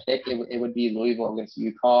had to pick, it would be Louisville against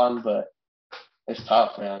UConn, but it's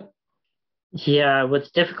tough, man. Yeah,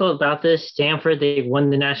 what's difficult about this, Stanford, they won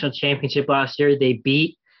the national championship last year. They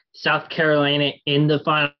beat South Carolina in the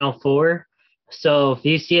Final Four. So if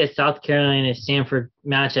you see a South Carolina Stanford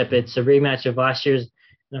matchup, it's a rematch of last year's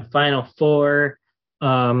Final Four.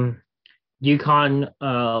 UConn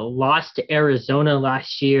lost to Arizona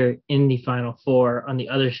last year in the Final Four on the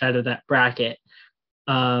other side of that bracket.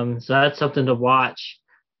 So that's something to watch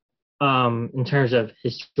in terms of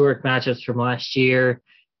historic matchups from last year.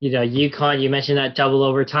 UConn, you mentioned that double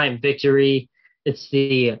overtime victory. It's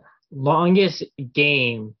the longest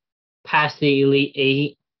game past the Elite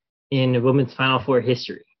Eight in women's Final Four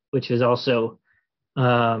history, which was also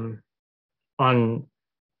on when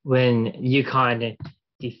UConn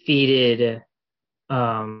defeated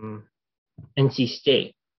NC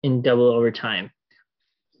State in double overtime.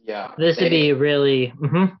 Yeah. This would be really.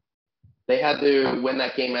 They had to win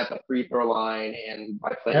that game at the free throw line and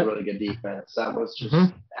by playing really good defense. That was just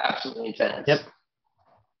absolutely intense. Yep.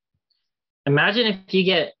 Imagine if you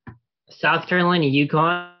get South Carolina,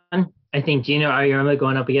 UConn. I think Gino Auriemma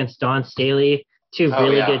going up against Dawn Staley, two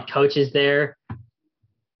really good coaches there.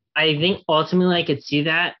 I think ultimately I could see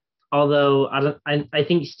that. Although I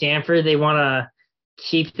think Stanford, they want to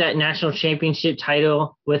keep that national championship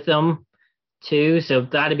title with them too. So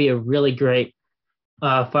that'd be a really great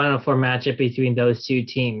Final Four matchup between those two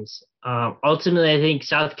teams. Ultimately, I think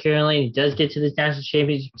South Carolina does get to the national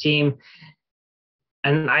championship team,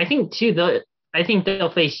 and I think too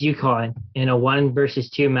they'll face UConn in a 1 versus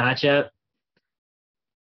 2 matchup,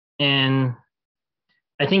 and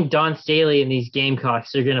I think Dawn Staley and these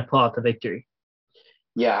Gamecocks are going to pull out the victory.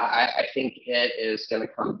 Yeah, I think it is going to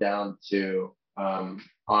come down to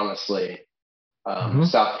honestly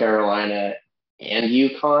South Carolina and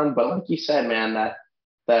UConn, but like you said, man, that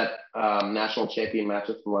national champion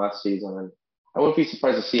matchup from last season. And I wouldn't be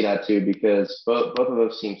surprised to see that too, because both of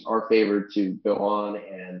those teams are favored to go on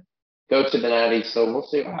and go to the Natty. So we'll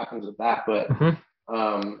see what happens with that. But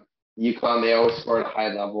UConn, they always score at a high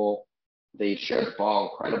level. They share the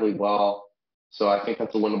ball incredibly well. So I think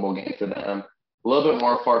that's a winnable game for them. A little bit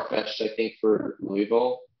more far-fetched, I think, for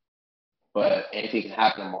Louisville. But anything can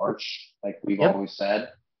happen in March, like we've always said.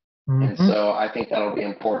 And so I think that'll be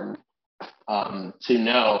important to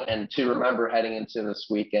know and to remember heading into this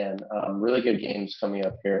weekend. Really good games coming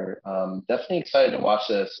up here. Definitely excited to watch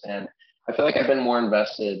this. And I feel like I've been more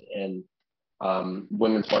invested in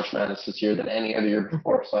women's March Madness this year than any other year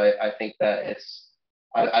before. So I think that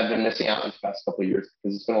I've been missing out these past couple of years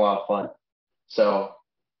because it's been a lot of fun. So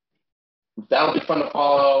that'll be fun to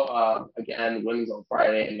follow. Again, women's on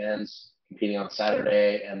Friday and men's competing on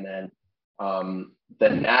Saturday. And then the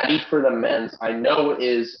Natty for the men's, I know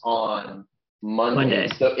is on Monday.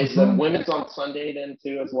 So is the women's on Sunday then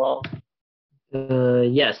too as well?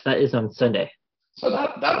 Yes, that is on Sunday. So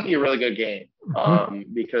that'll be a really good game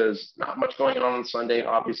because not much going on Sunday,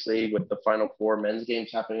 obviously, with the Final Four men's games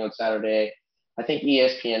happening on Saturday. I think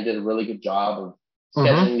ESPN did a really good job of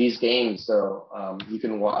scheduling these games. So you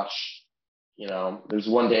can watch, there's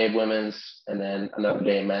one day of women's and then another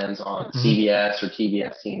day of men's on CBS or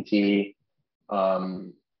TBS TNT.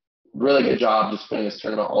 Really good job just putting this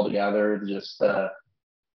tournament all together. Just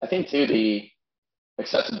I think too the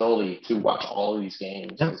accessibility to watch all of these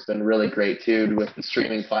games has been really great too, with the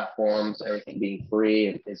streaming platforms, everything being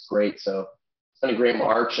free. It's great. So it's been a great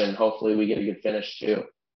March, and hopefully we get a good finish too.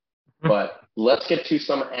 But let's get to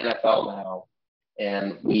some NFL now,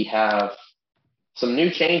 and we have some new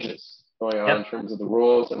changes going on in terms of the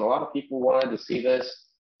rules, and a lot of people wanted to see this.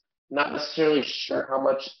 Not necessarily sure how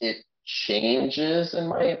much it changes, in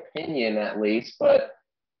my opinion, at least, but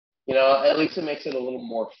at least it makes it a little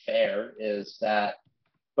more fair. Is that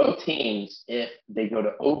both teams, if they go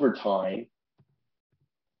to overtime,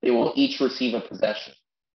 they will each receive a possession.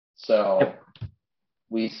 So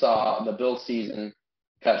we saw the Bills season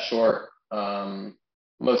cut short,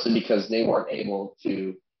 mostly because they weren't able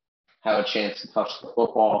to have a chance to touch the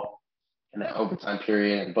football in that overtime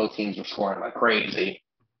period, and both teams were scoring like crazy.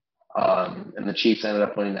 And the Chiefs ended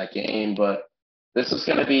up winning that game. But this is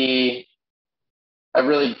going to be a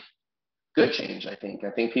really good change, I think.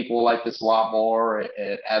 I think people like this a lot more.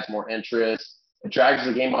 It adds more interest. It drags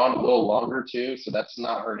the game on a little longer, too, so that's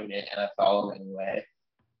not hurting the NFL in any way.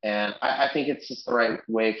 And I think it's just the right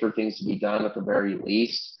way for things to be done at the very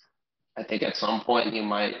least. I think at some point you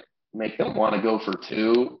might make them want to go for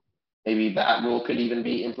two. Maybe that rule could even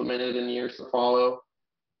be implemented in years to follow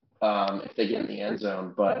if they get in the end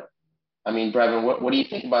zone. But, I mean, Brevin, what do you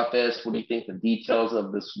think about this? What do you think the details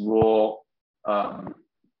of this rule? I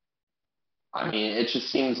mean, it just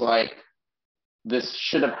seems like this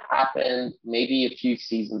should have happened maybe a few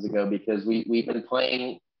seasons ago because we've been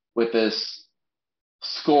playing with this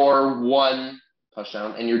score one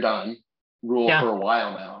touchdown and you're done rule for a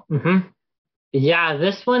while now. Mm-hmm. Yeah,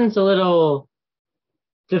 this one's a little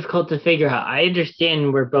difficult to figure out. I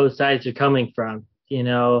understand where both sides are coming from. You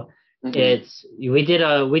know, we did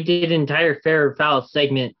an entire fair or foul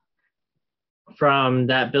segment from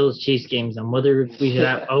that Bills Chiefs games on whether we should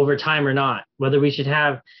have overtime or not, whether we should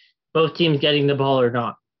have both teams getting the ball or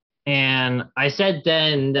not. And I said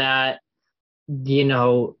then that, you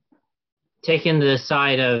know, taking the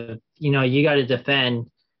side of, you know, you got to defend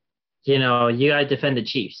the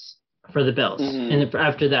Chiefs for the Bills. And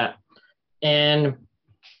after that. And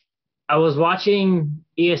I was watching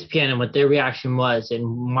ESPN and what their reaction was, and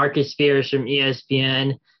Marcus Spears from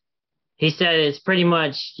ESPN, he said it's pretty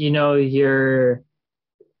much, you know, it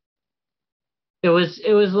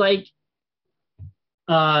was like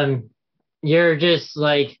you're just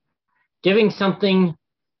like giving something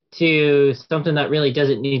to something that really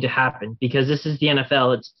doesn't need to happen because this is the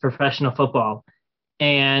NFL, it's professional football.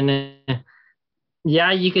 And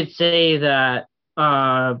yeah, you could say that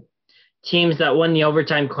teams that won the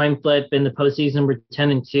overtime coin flip in the postseason were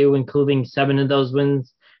 10-2, including 7 of those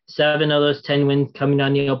 10 wins coming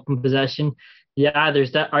on the open possession. Yeah,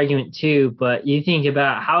 there's that argument too. But you think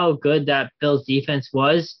about how good that Bills defense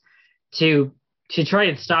was to try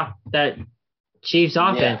and stop that Chiefs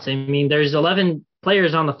offense. Yeah. I mean, there's 11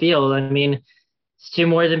 players on the field. I mean, it's 2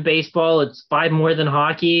 more than baseball. It's 5 more than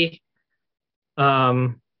hockey.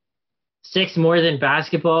 6 more than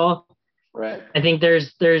basketball. Right. I think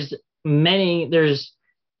there's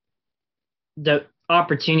the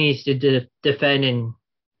opportunities to defend, and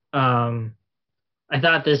I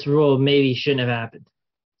thought this rule maybe shouldn't have happened.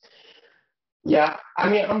 Yeah, I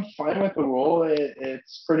mean, I'm fine with the rule.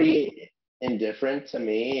 It's pretty indifferent to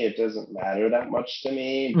me. It doesn't matter that much to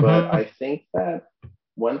me, but I think that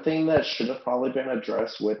one thing that should have probably been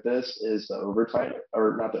addressed with this is the overtime,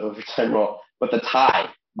 or not the overtime rule, but the tie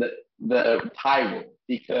rule,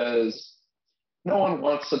 because no one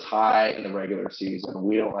wants to tie in the regular season.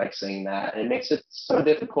 We don't like seeing that. It makes it so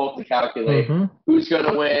difficult to calculate who's going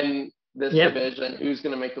to win this division, who's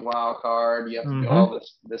going to make the wild card. You have to do all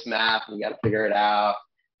this math, and you got to figure it out.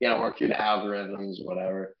 You got to work through the algorithms,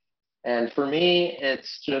 whatever. And for me,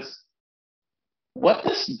 it's just what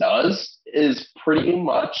this does is pretty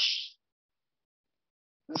much.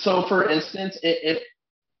 So, for instance, if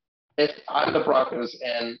I'm the Broncos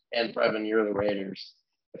and Brevin, you're the Raiders,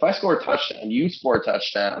 if I score a touchdown, you score a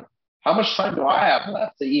touchdown, how much time do I have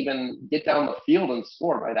left to even get down the field and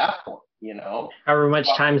score by that point, you know? However much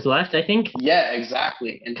time's left, I think. Yeah,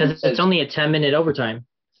 exactly. Because it's only a 10-minute overtime.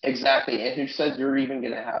 Exactly. And who says you're even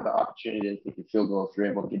going to have the opportunity to kick a field goal if you're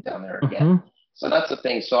able to get down there again? So that's the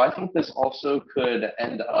thing. So I think this also could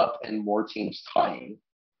end up in more teams tying.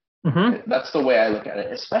 That's the way I look at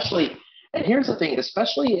it, especially – and here's the thing,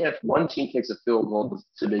 especially if one team kicks a field goal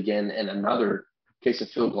to begin and another kicks a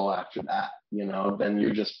field goal after that, you know, then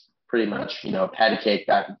you're just pretty much, you know, patty cake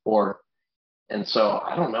back and forth. And so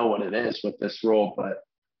I don't know what it is with this rule, but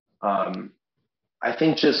I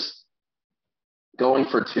think just going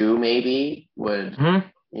for 2 maybe would,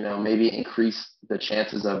 you know, maybe increase the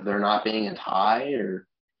chances of there not being a tie, or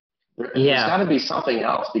there's got to be something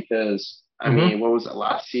else because – I mean, what was it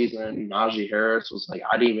last season? Najee Harris was like,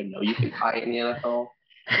 I didn't even know you could tie in the NFL.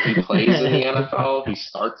 He plays in the NFL. He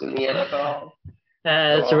starts in the NFL.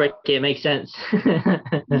 That's right. It makes sense.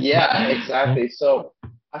 Yeah, exactly. So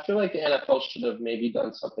I feel like the NFL should have maybe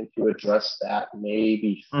done something to address that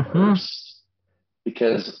maybe first,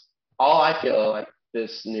 because all I feel like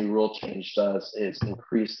this new rule change does is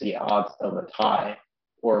increase the odds of a tie,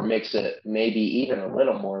 or makes it maybe even a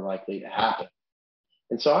little more likely to happen.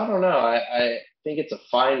 And so I don't know. I think it's a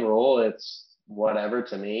fine role. It's whatever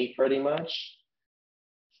to me, pretty much.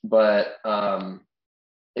 But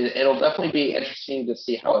it'll definitely be interesting to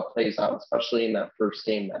see how it plays out, especially in that first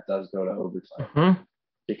game that does go to overtime. Mm-hmm.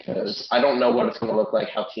 Because I don't know what it's going to look like,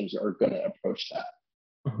 how teams are going to approach that.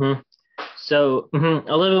 Mm-hmm. So a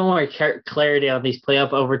little bit more clarity on these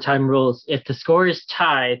playoff overtime rules. If the score is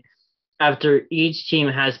tied after each team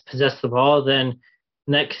has possessed the ball, then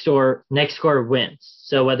next score wins.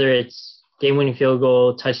 So whether it's game-winning field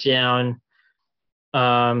goal, touchdown,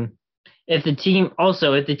 if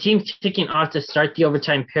the team's kicking off to start the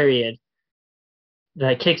overtime period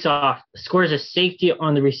that kicks off, scores a safety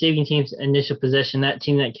on the receiving team's initial possession, that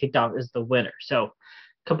team that kicked off is the winner. So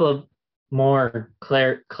a couple of more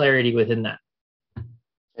clarity within that.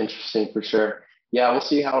 Interesting for sure. Yeah, we'll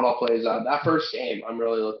see how it all plays out. That first game, I'm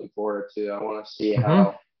really looking forward to. I want to see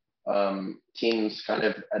how teams kind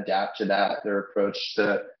of adapt to that, their approach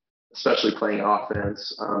to especially playing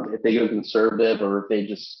offense. If they go conservative or if they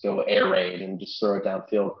just go air raid and just throw it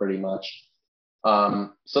downfield pretty much.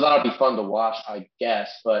 So that'll be fun to watch, I guess.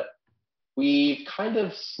 But we've kind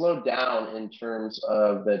of slowed down in terms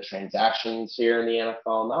of the transactions here in the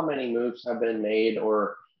NFL. Not many moves have been made,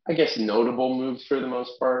 or I guess notable moves for the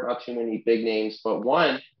most part. Not too many big names, but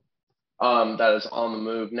one that is on the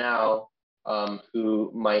move now,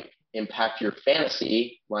 who might impact your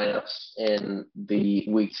fantasy lineups in the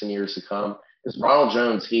weeks and years to come, is Ronald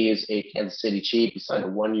Jones. He is a Kansas City Chief. He signed a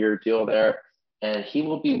 1-year deal there, and he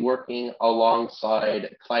will be working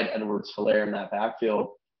alongside Clyde Edwards-Helaire in that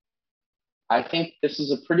backfield. I think this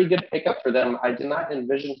is a pretty good pickup for them. I did not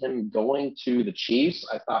envision him going to the Chiefs.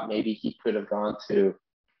 I thought maybe he could have gone to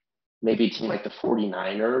maybe a team like the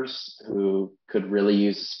 49ers, who could really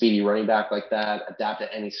use a speedy running back like that, adapt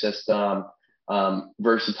to any system,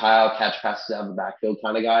 versatile, catch passes out of the backfield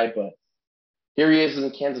kind of guy. But here he is in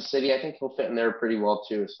Kansas City. I think he'll fit in there pretty well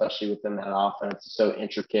too, especially within that offense. It's so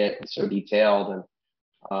intricate and so detailed, and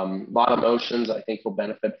a lot of motions. I think he'll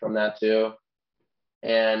benefit from that too.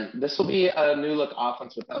 And this will be a new look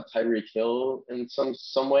offense without Tyreek Hill in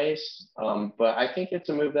some ways. But I think it's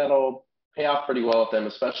a move that'll pay off pretty well with them,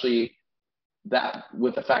 especially that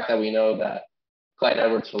with the fact that we know that Clyde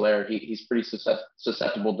Edwards-Helaire, he's pretty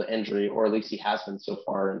susceptible to injury, or at least he has been so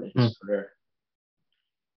far in his career.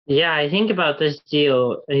 Yeah, I think about this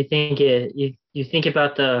deal. I think you think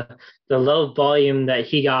about the low volume that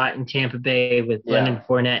he got in Tampa Bay with Leonard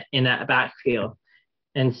Fournette in that backfield.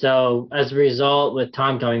 And so as a result, with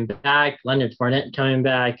Tom coming back, Leonard Fournette coming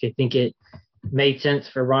back, I think it made sense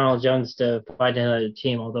for Ronald Jones to find another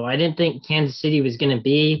team. Although I didn't think Kansas City was going to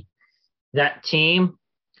be that team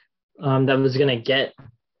that was going to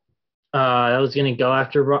go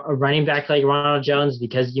after a running back like Ronald Jones,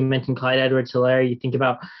 because you mentioned Clyde Edwards-Helaire. You think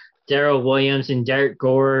about Darrell Williams and Derek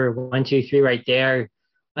Gore, 1, 2, 3 right there.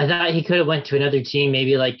 I thought he could have went to another team,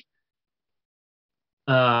 maybe like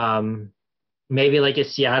a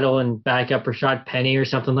Seattle and back up Rashad Penny or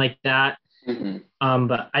something like that. Mm-hmm.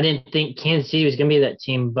 But I didn't think Kansas City was going to be that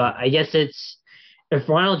team. But I guess if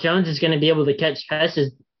Ronald Jones is going to be able to catch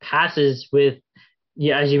passes with,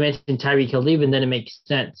 as you mentioned, Tyreek Hill leaving, then it makes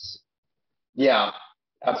sense. Yeah,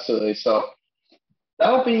 absolutely. So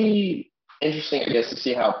that'll be interesting, I guess, to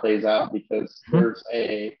see how it plays out, because there's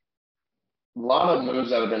a lot of moves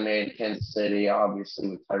that have been made in Kansas City, obviously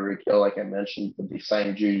with Tyreek Hill, like I mentioned, but they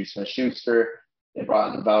signed Juju Smith-Schuster. They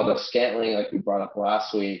brought in Valdes-Scantling, like we brought up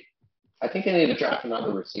last week. I think they need to draft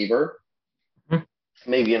another receiver,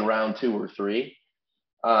 maybe in round 2 or 3.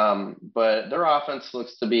 But their offense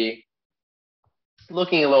looks to be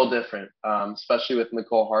looking a little different, especially with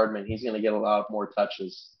Mecole Hardman. He's going to get a lot more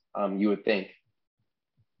touches, you would think.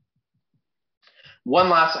 One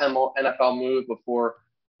last NFL move before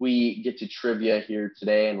we get to trivia here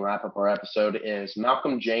today and wrap up our episode is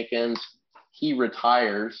Malcolm Jenkins. He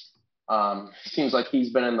retires. Seems like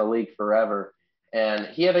he's been in the league forever, and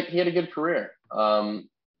he had a good career,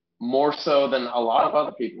 more so than a lot of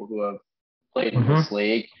other people who have played in this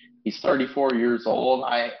league. He's 34 years old.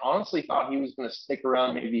 I honestly thought he was going to stick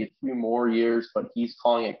around maybe a few more years, but he's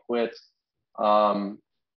calling it quits. And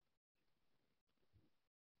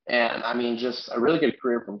I mean, just a really good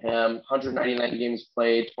career from him. 199 games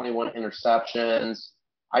played, 21 interceptions.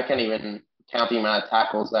 I can't even count the amount of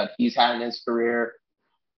tackles that he's had in his career.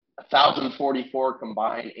 1,044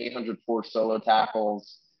 combined, 804 solo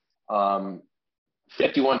tackles,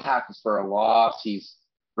 51 tackles for a loss. He's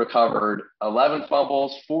recovered 11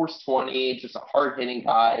 fumbles, forced 20, just a hard-hitting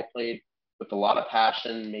guy, played with a lot of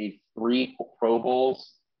passion, made 3 Pro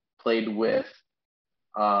Bowls, played with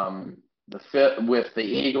the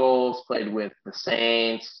Eagles, played with the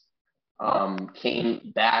Saints,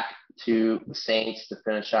 came back to the Saints to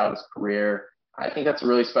finish out his career. I think that's a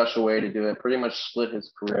really special way to do it. Pretty much split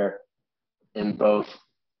his career in both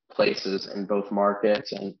places, in both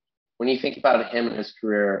markets. And when you think about him and his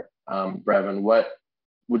career, Brevin, what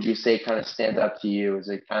would you say kind of stands out to you? Is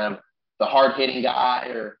it kind of the hard-hitting guy,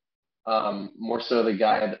 or more so the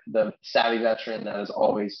guy, the savvy veteran that is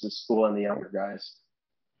always just schooling the younger guys?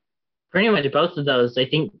 Pretty much both of those. I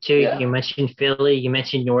think, too, Yeah. you mentioned Philly, you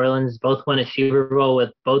mentioned New Orleans, both won a Super Bowl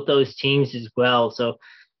with both those teams as well. So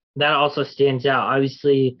that also stands out.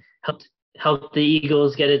 Obviously, helped the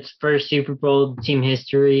Eagles get its first Super Bowl team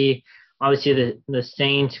history. Obviously, the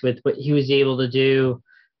Saints with what he was able to do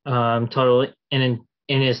total in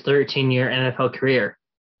his 13-year NFL career.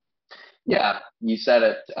 Yeah, you said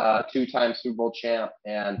it. Two-time Super Bowl champ,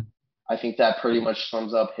 and I think that pretty much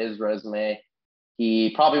sums up his resume.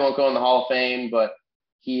 He probably won't go in the Hall of Fame, but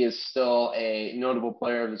he is still a notable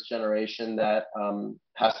player of his generation that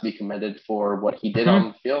has to be commended for what he did on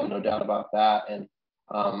the field, no doubt about that, and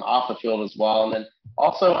off the field as well. And then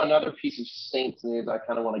also another piece of Saints news I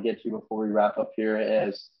kind of want to get to before we wrap up here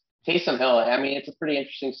is Taysom Hill. I mean, it's a pretty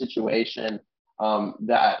interesting situation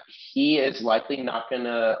that he is likely not going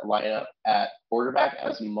to line up at quarterback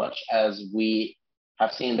as much as we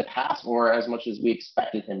have seen in the past, or as much as we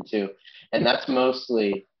expected him to. And that's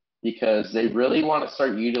mostly because they really want to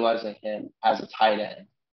start utilizing him as a tight end.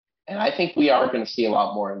 And I think we are going to see a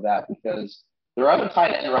lot more of that, because their other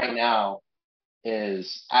tight end right now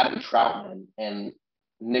is Adam Troutman and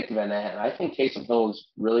Nick Van Ant. I think Taysom Hill is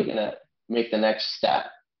really going to make the next step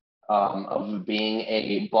of being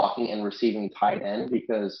a blocking and receiving tight end,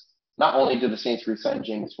 because not only did the Saints re-sign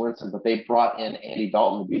Jameis Winston, but they brought in Andy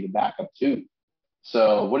Dalton to be the backup too.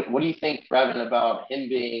 So what do you think, Brevin, about him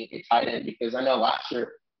being a tight end? Because I know last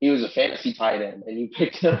year he was a fantasy tight end and you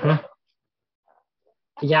picked him up.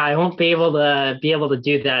 Yeah, I won't be able to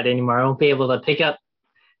do that anymore. I won't be able to pick up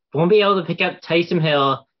Taysom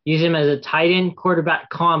Hill, use him as a tight end quarterback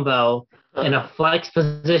combo in a flex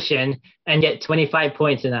position and get 25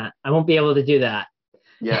 points in that. I won't be able to do that.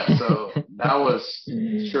 Yeah, so that was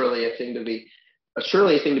surely a thing to be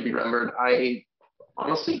remembered. I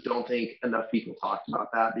honestly don't think enough people talked about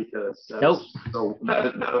that, because that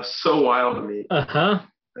was so wild to me.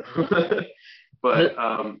 But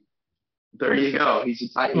there you go. He's a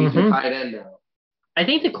tight end now. I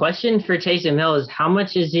think the question for Taysom Hill is, how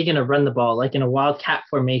much is he going to run the ball, like in a wildcat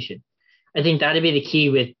formation? I think that'd be the key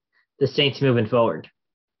with the Saints moving forward.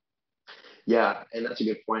 Yeah, and that's a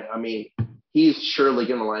good point. I mean, he's surely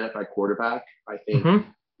going to line up at quarterback. I think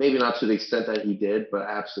maybe not to the extent that he did, but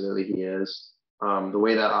absolutely he is. The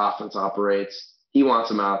way that offense operates, he wants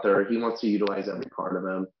him out there. He wants to utilize every part of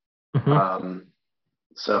him.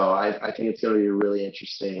 So I think it's going to be really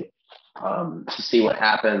interesting to see what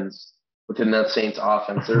happens within that Saints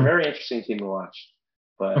offense. They're a very interesting team to watch.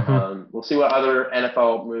 But we'll see what other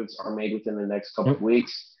NFL moves are made within the next couple of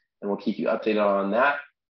weeks, and we'll keep you updated on that.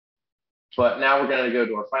 But now we're going to go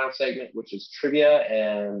to our final segment, which is trivia.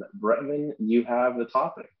 And Brevin, you have the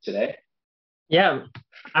topic today. Yeah,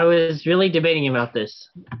 I was really debating about this.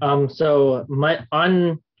 So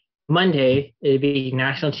on Monday, it'd be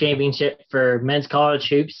national championship for men's college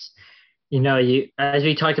hoops. You know, as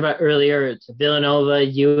we talked about earlier, it's Villanova,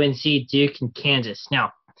 UNC, Duke, and Kansas.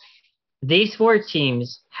 Now, these four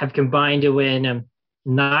teams have combined to win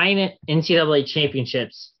 9 NCAA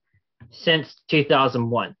championships since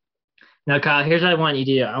 2001. Now, Kyle, here's what I want you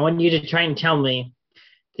to do. I want you to try and tell me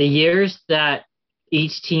the years that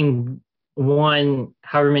each team won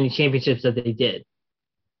however many championships that they did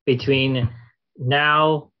between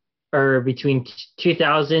now, or between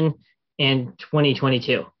 2000 and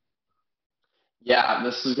 2022. Yeah,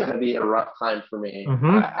 this is going to be a rough time for me.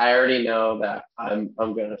 I already know that I'm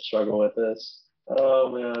going to struggle with this. Oh,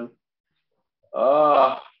 man.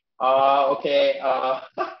 Okay.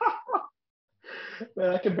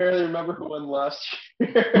 Man, I can barely remember who won last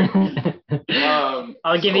year.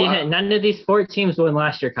 I'll give you a hint. None of these 4 teams won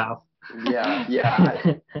last year, Kyle. Yeah.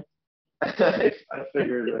 I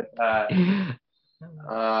figured with that.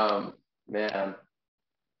 Man.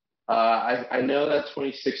 I know that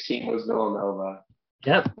 2016 was Villanova.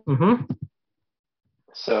 Yep.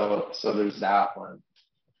 So there's that one.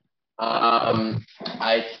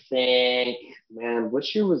 I think, man,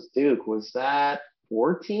 which year was Duke? Was that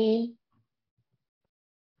 14?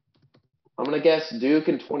 I'm going to guess Duke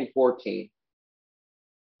in 2014.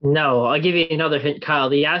 No, I'll give you another hint, Kyle.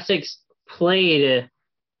 The Aztecs played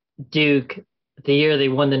Duke the year they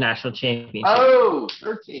won the national championship. Oh,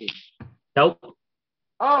 13. Nope.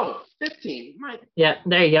 Oh, 15. Yeah,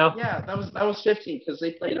 there you go. Yeah, that was 15, because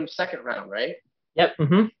they played them second round, right? Yep.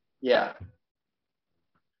 Yeah.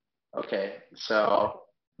 Okay. So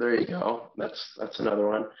there you go. That's another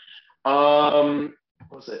one. What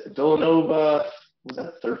was it Villanova? Was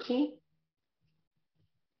that 13?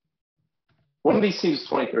 One of these teams is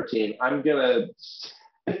 2013. I'm gonna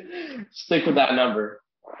stick with that number.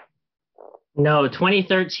 No,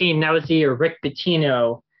 2013. That was the year Rick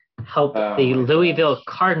Pitino helped the Louisville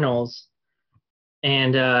Cardinals,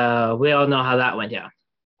 and we all know how that went down.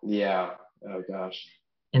 Yeah. Oh gosh.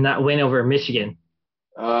 And that win over Michigan.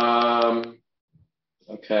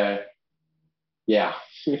 Okay. Yeah.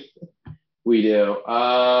 We do.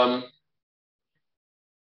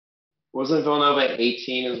 Wasn't Villanova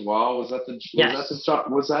 18 as well? Was that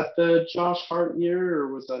the Josh Hart year,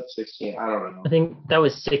 or was that 16? I don't know. I think that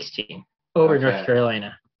was 16 over North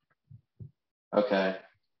Carolina. Okay.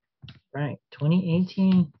 Right.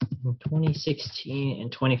 2018, 2016,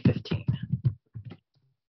 and 2015.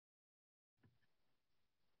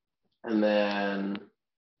 And then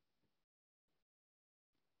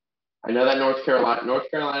I know that North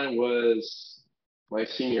Carolina was my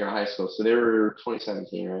senior year of high school, so they were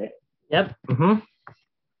 2017, right? Yep. Mm-hmm.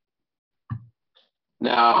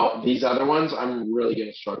 Now, these other ones, I'm really going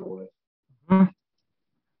to struggle with.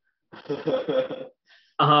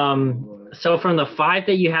 So from the 5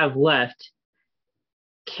 that you have left,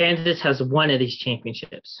 Kansas has one of these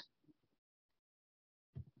championships.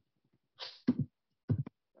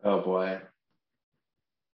 Oh, boy.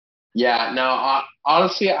 Yeah, no,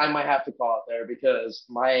 honestly, I might have to call it there because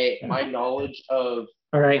my knowledge of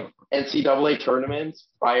NCAA tournaments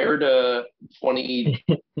prior to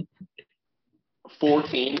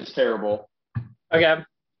 2014 is terrible. Okay.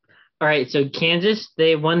 All right, so Kansas,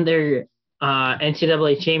 they won their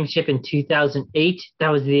NCAA championship in 2008. That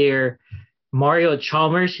was the year Mario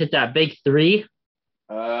Chalmers hit that big 3.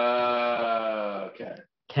 Okay.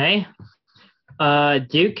 Okay.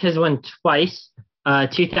 Duke has won twice,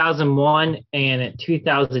 2001 and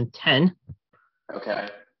 2010. Okay.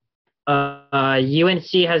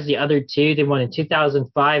 UNC has the other 2. They won in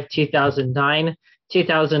 2005, 2009.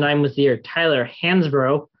 2009 was the year Tyler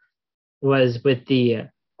Hansbrough was with the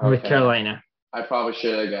North Carolina. I probably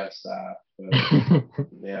should have guessed that. But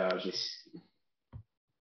yeah,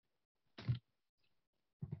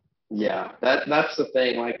 yeah, that's the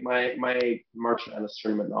thing. Like my March Madness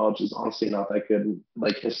tournament knowledge is honestly not that good,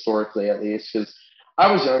 like historically at least, because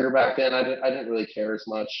I was younger back then. I didn't really care as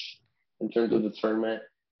much in terms of the tournament.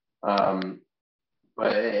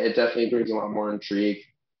 But it definitely brings a lot more intrigue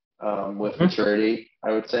with maturity,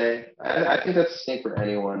 I would say. I think that's the same for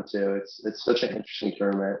anyone too. It's such an interesting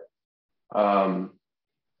tournament.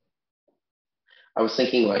 I was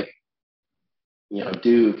thinking like,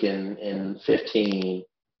 Duke in 15.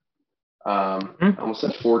 I almost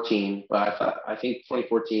said 14, but I think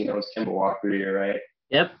 2014 that was Kemba Walker year, right?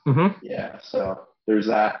 Yep. Mm-hmm. Yeah. So there's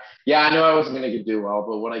that. Yeah, I know I wasn't gonna do well,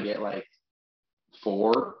 but what I get like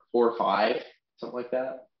 4 or 5, something like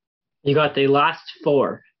that. You got the last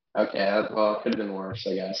 4. Okay. Well, it could have been worse,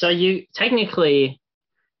 I guess. So you technically,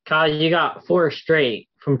 Kyle, you got 4 straight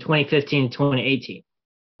from 2015 to 2018.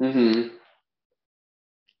 Mm-hmm.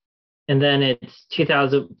 And then it's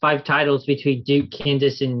 2005 titles between Duke,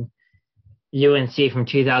 Kansas, and UNC from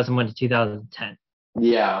 2001 to 2010.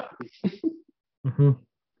 Yeah. Mm-hmm.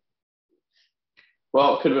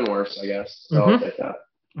 Well, it could have been worse, I guess. So I'll take that.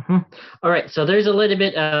 Mm-hmm. All right. So there's a little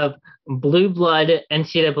bit of blue blood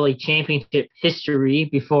NCAA championship history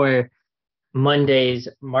before Monday's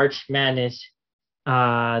March Madness,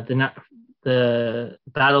 the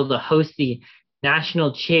battle to host the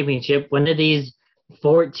national championship. One of these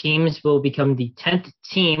 4 teams will become the 10th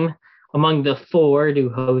team among the 4 to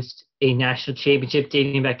host a national championship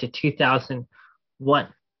dating back to 2001.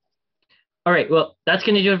 All right, well, that's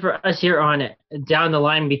going to do it for us here on Down the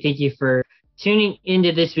Line. We thank you for tuning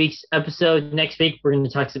into this week's episode. Next week, we're going to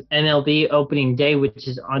talk some MLB opening day, which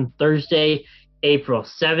is on Thursday, April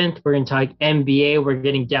 7th. We're going to talk NBA. We're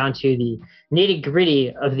getting down to the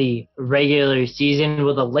nitty-gritty of the regular season.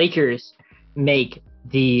 Will the Lakers make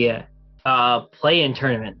the play-in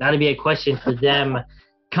tournament? That'll be a question for them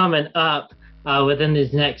coming up within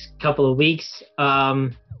these next couple of weeks.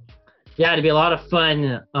 It'll be a lot of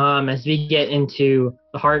fun as we get into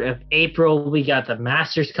the heart of April. We got the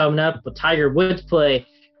Masters coming up. Will Tiger Woods play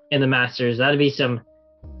in the Masters? That'll be some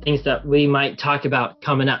things that we might talk about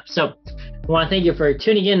coming up. So I want to thank you for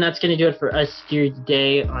tuning in. That's going to do it for us here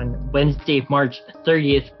today on Wednesday, March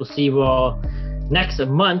 30th. We'll see you all next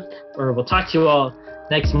month, or we'll talk to you all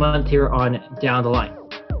next month here on Down the Line.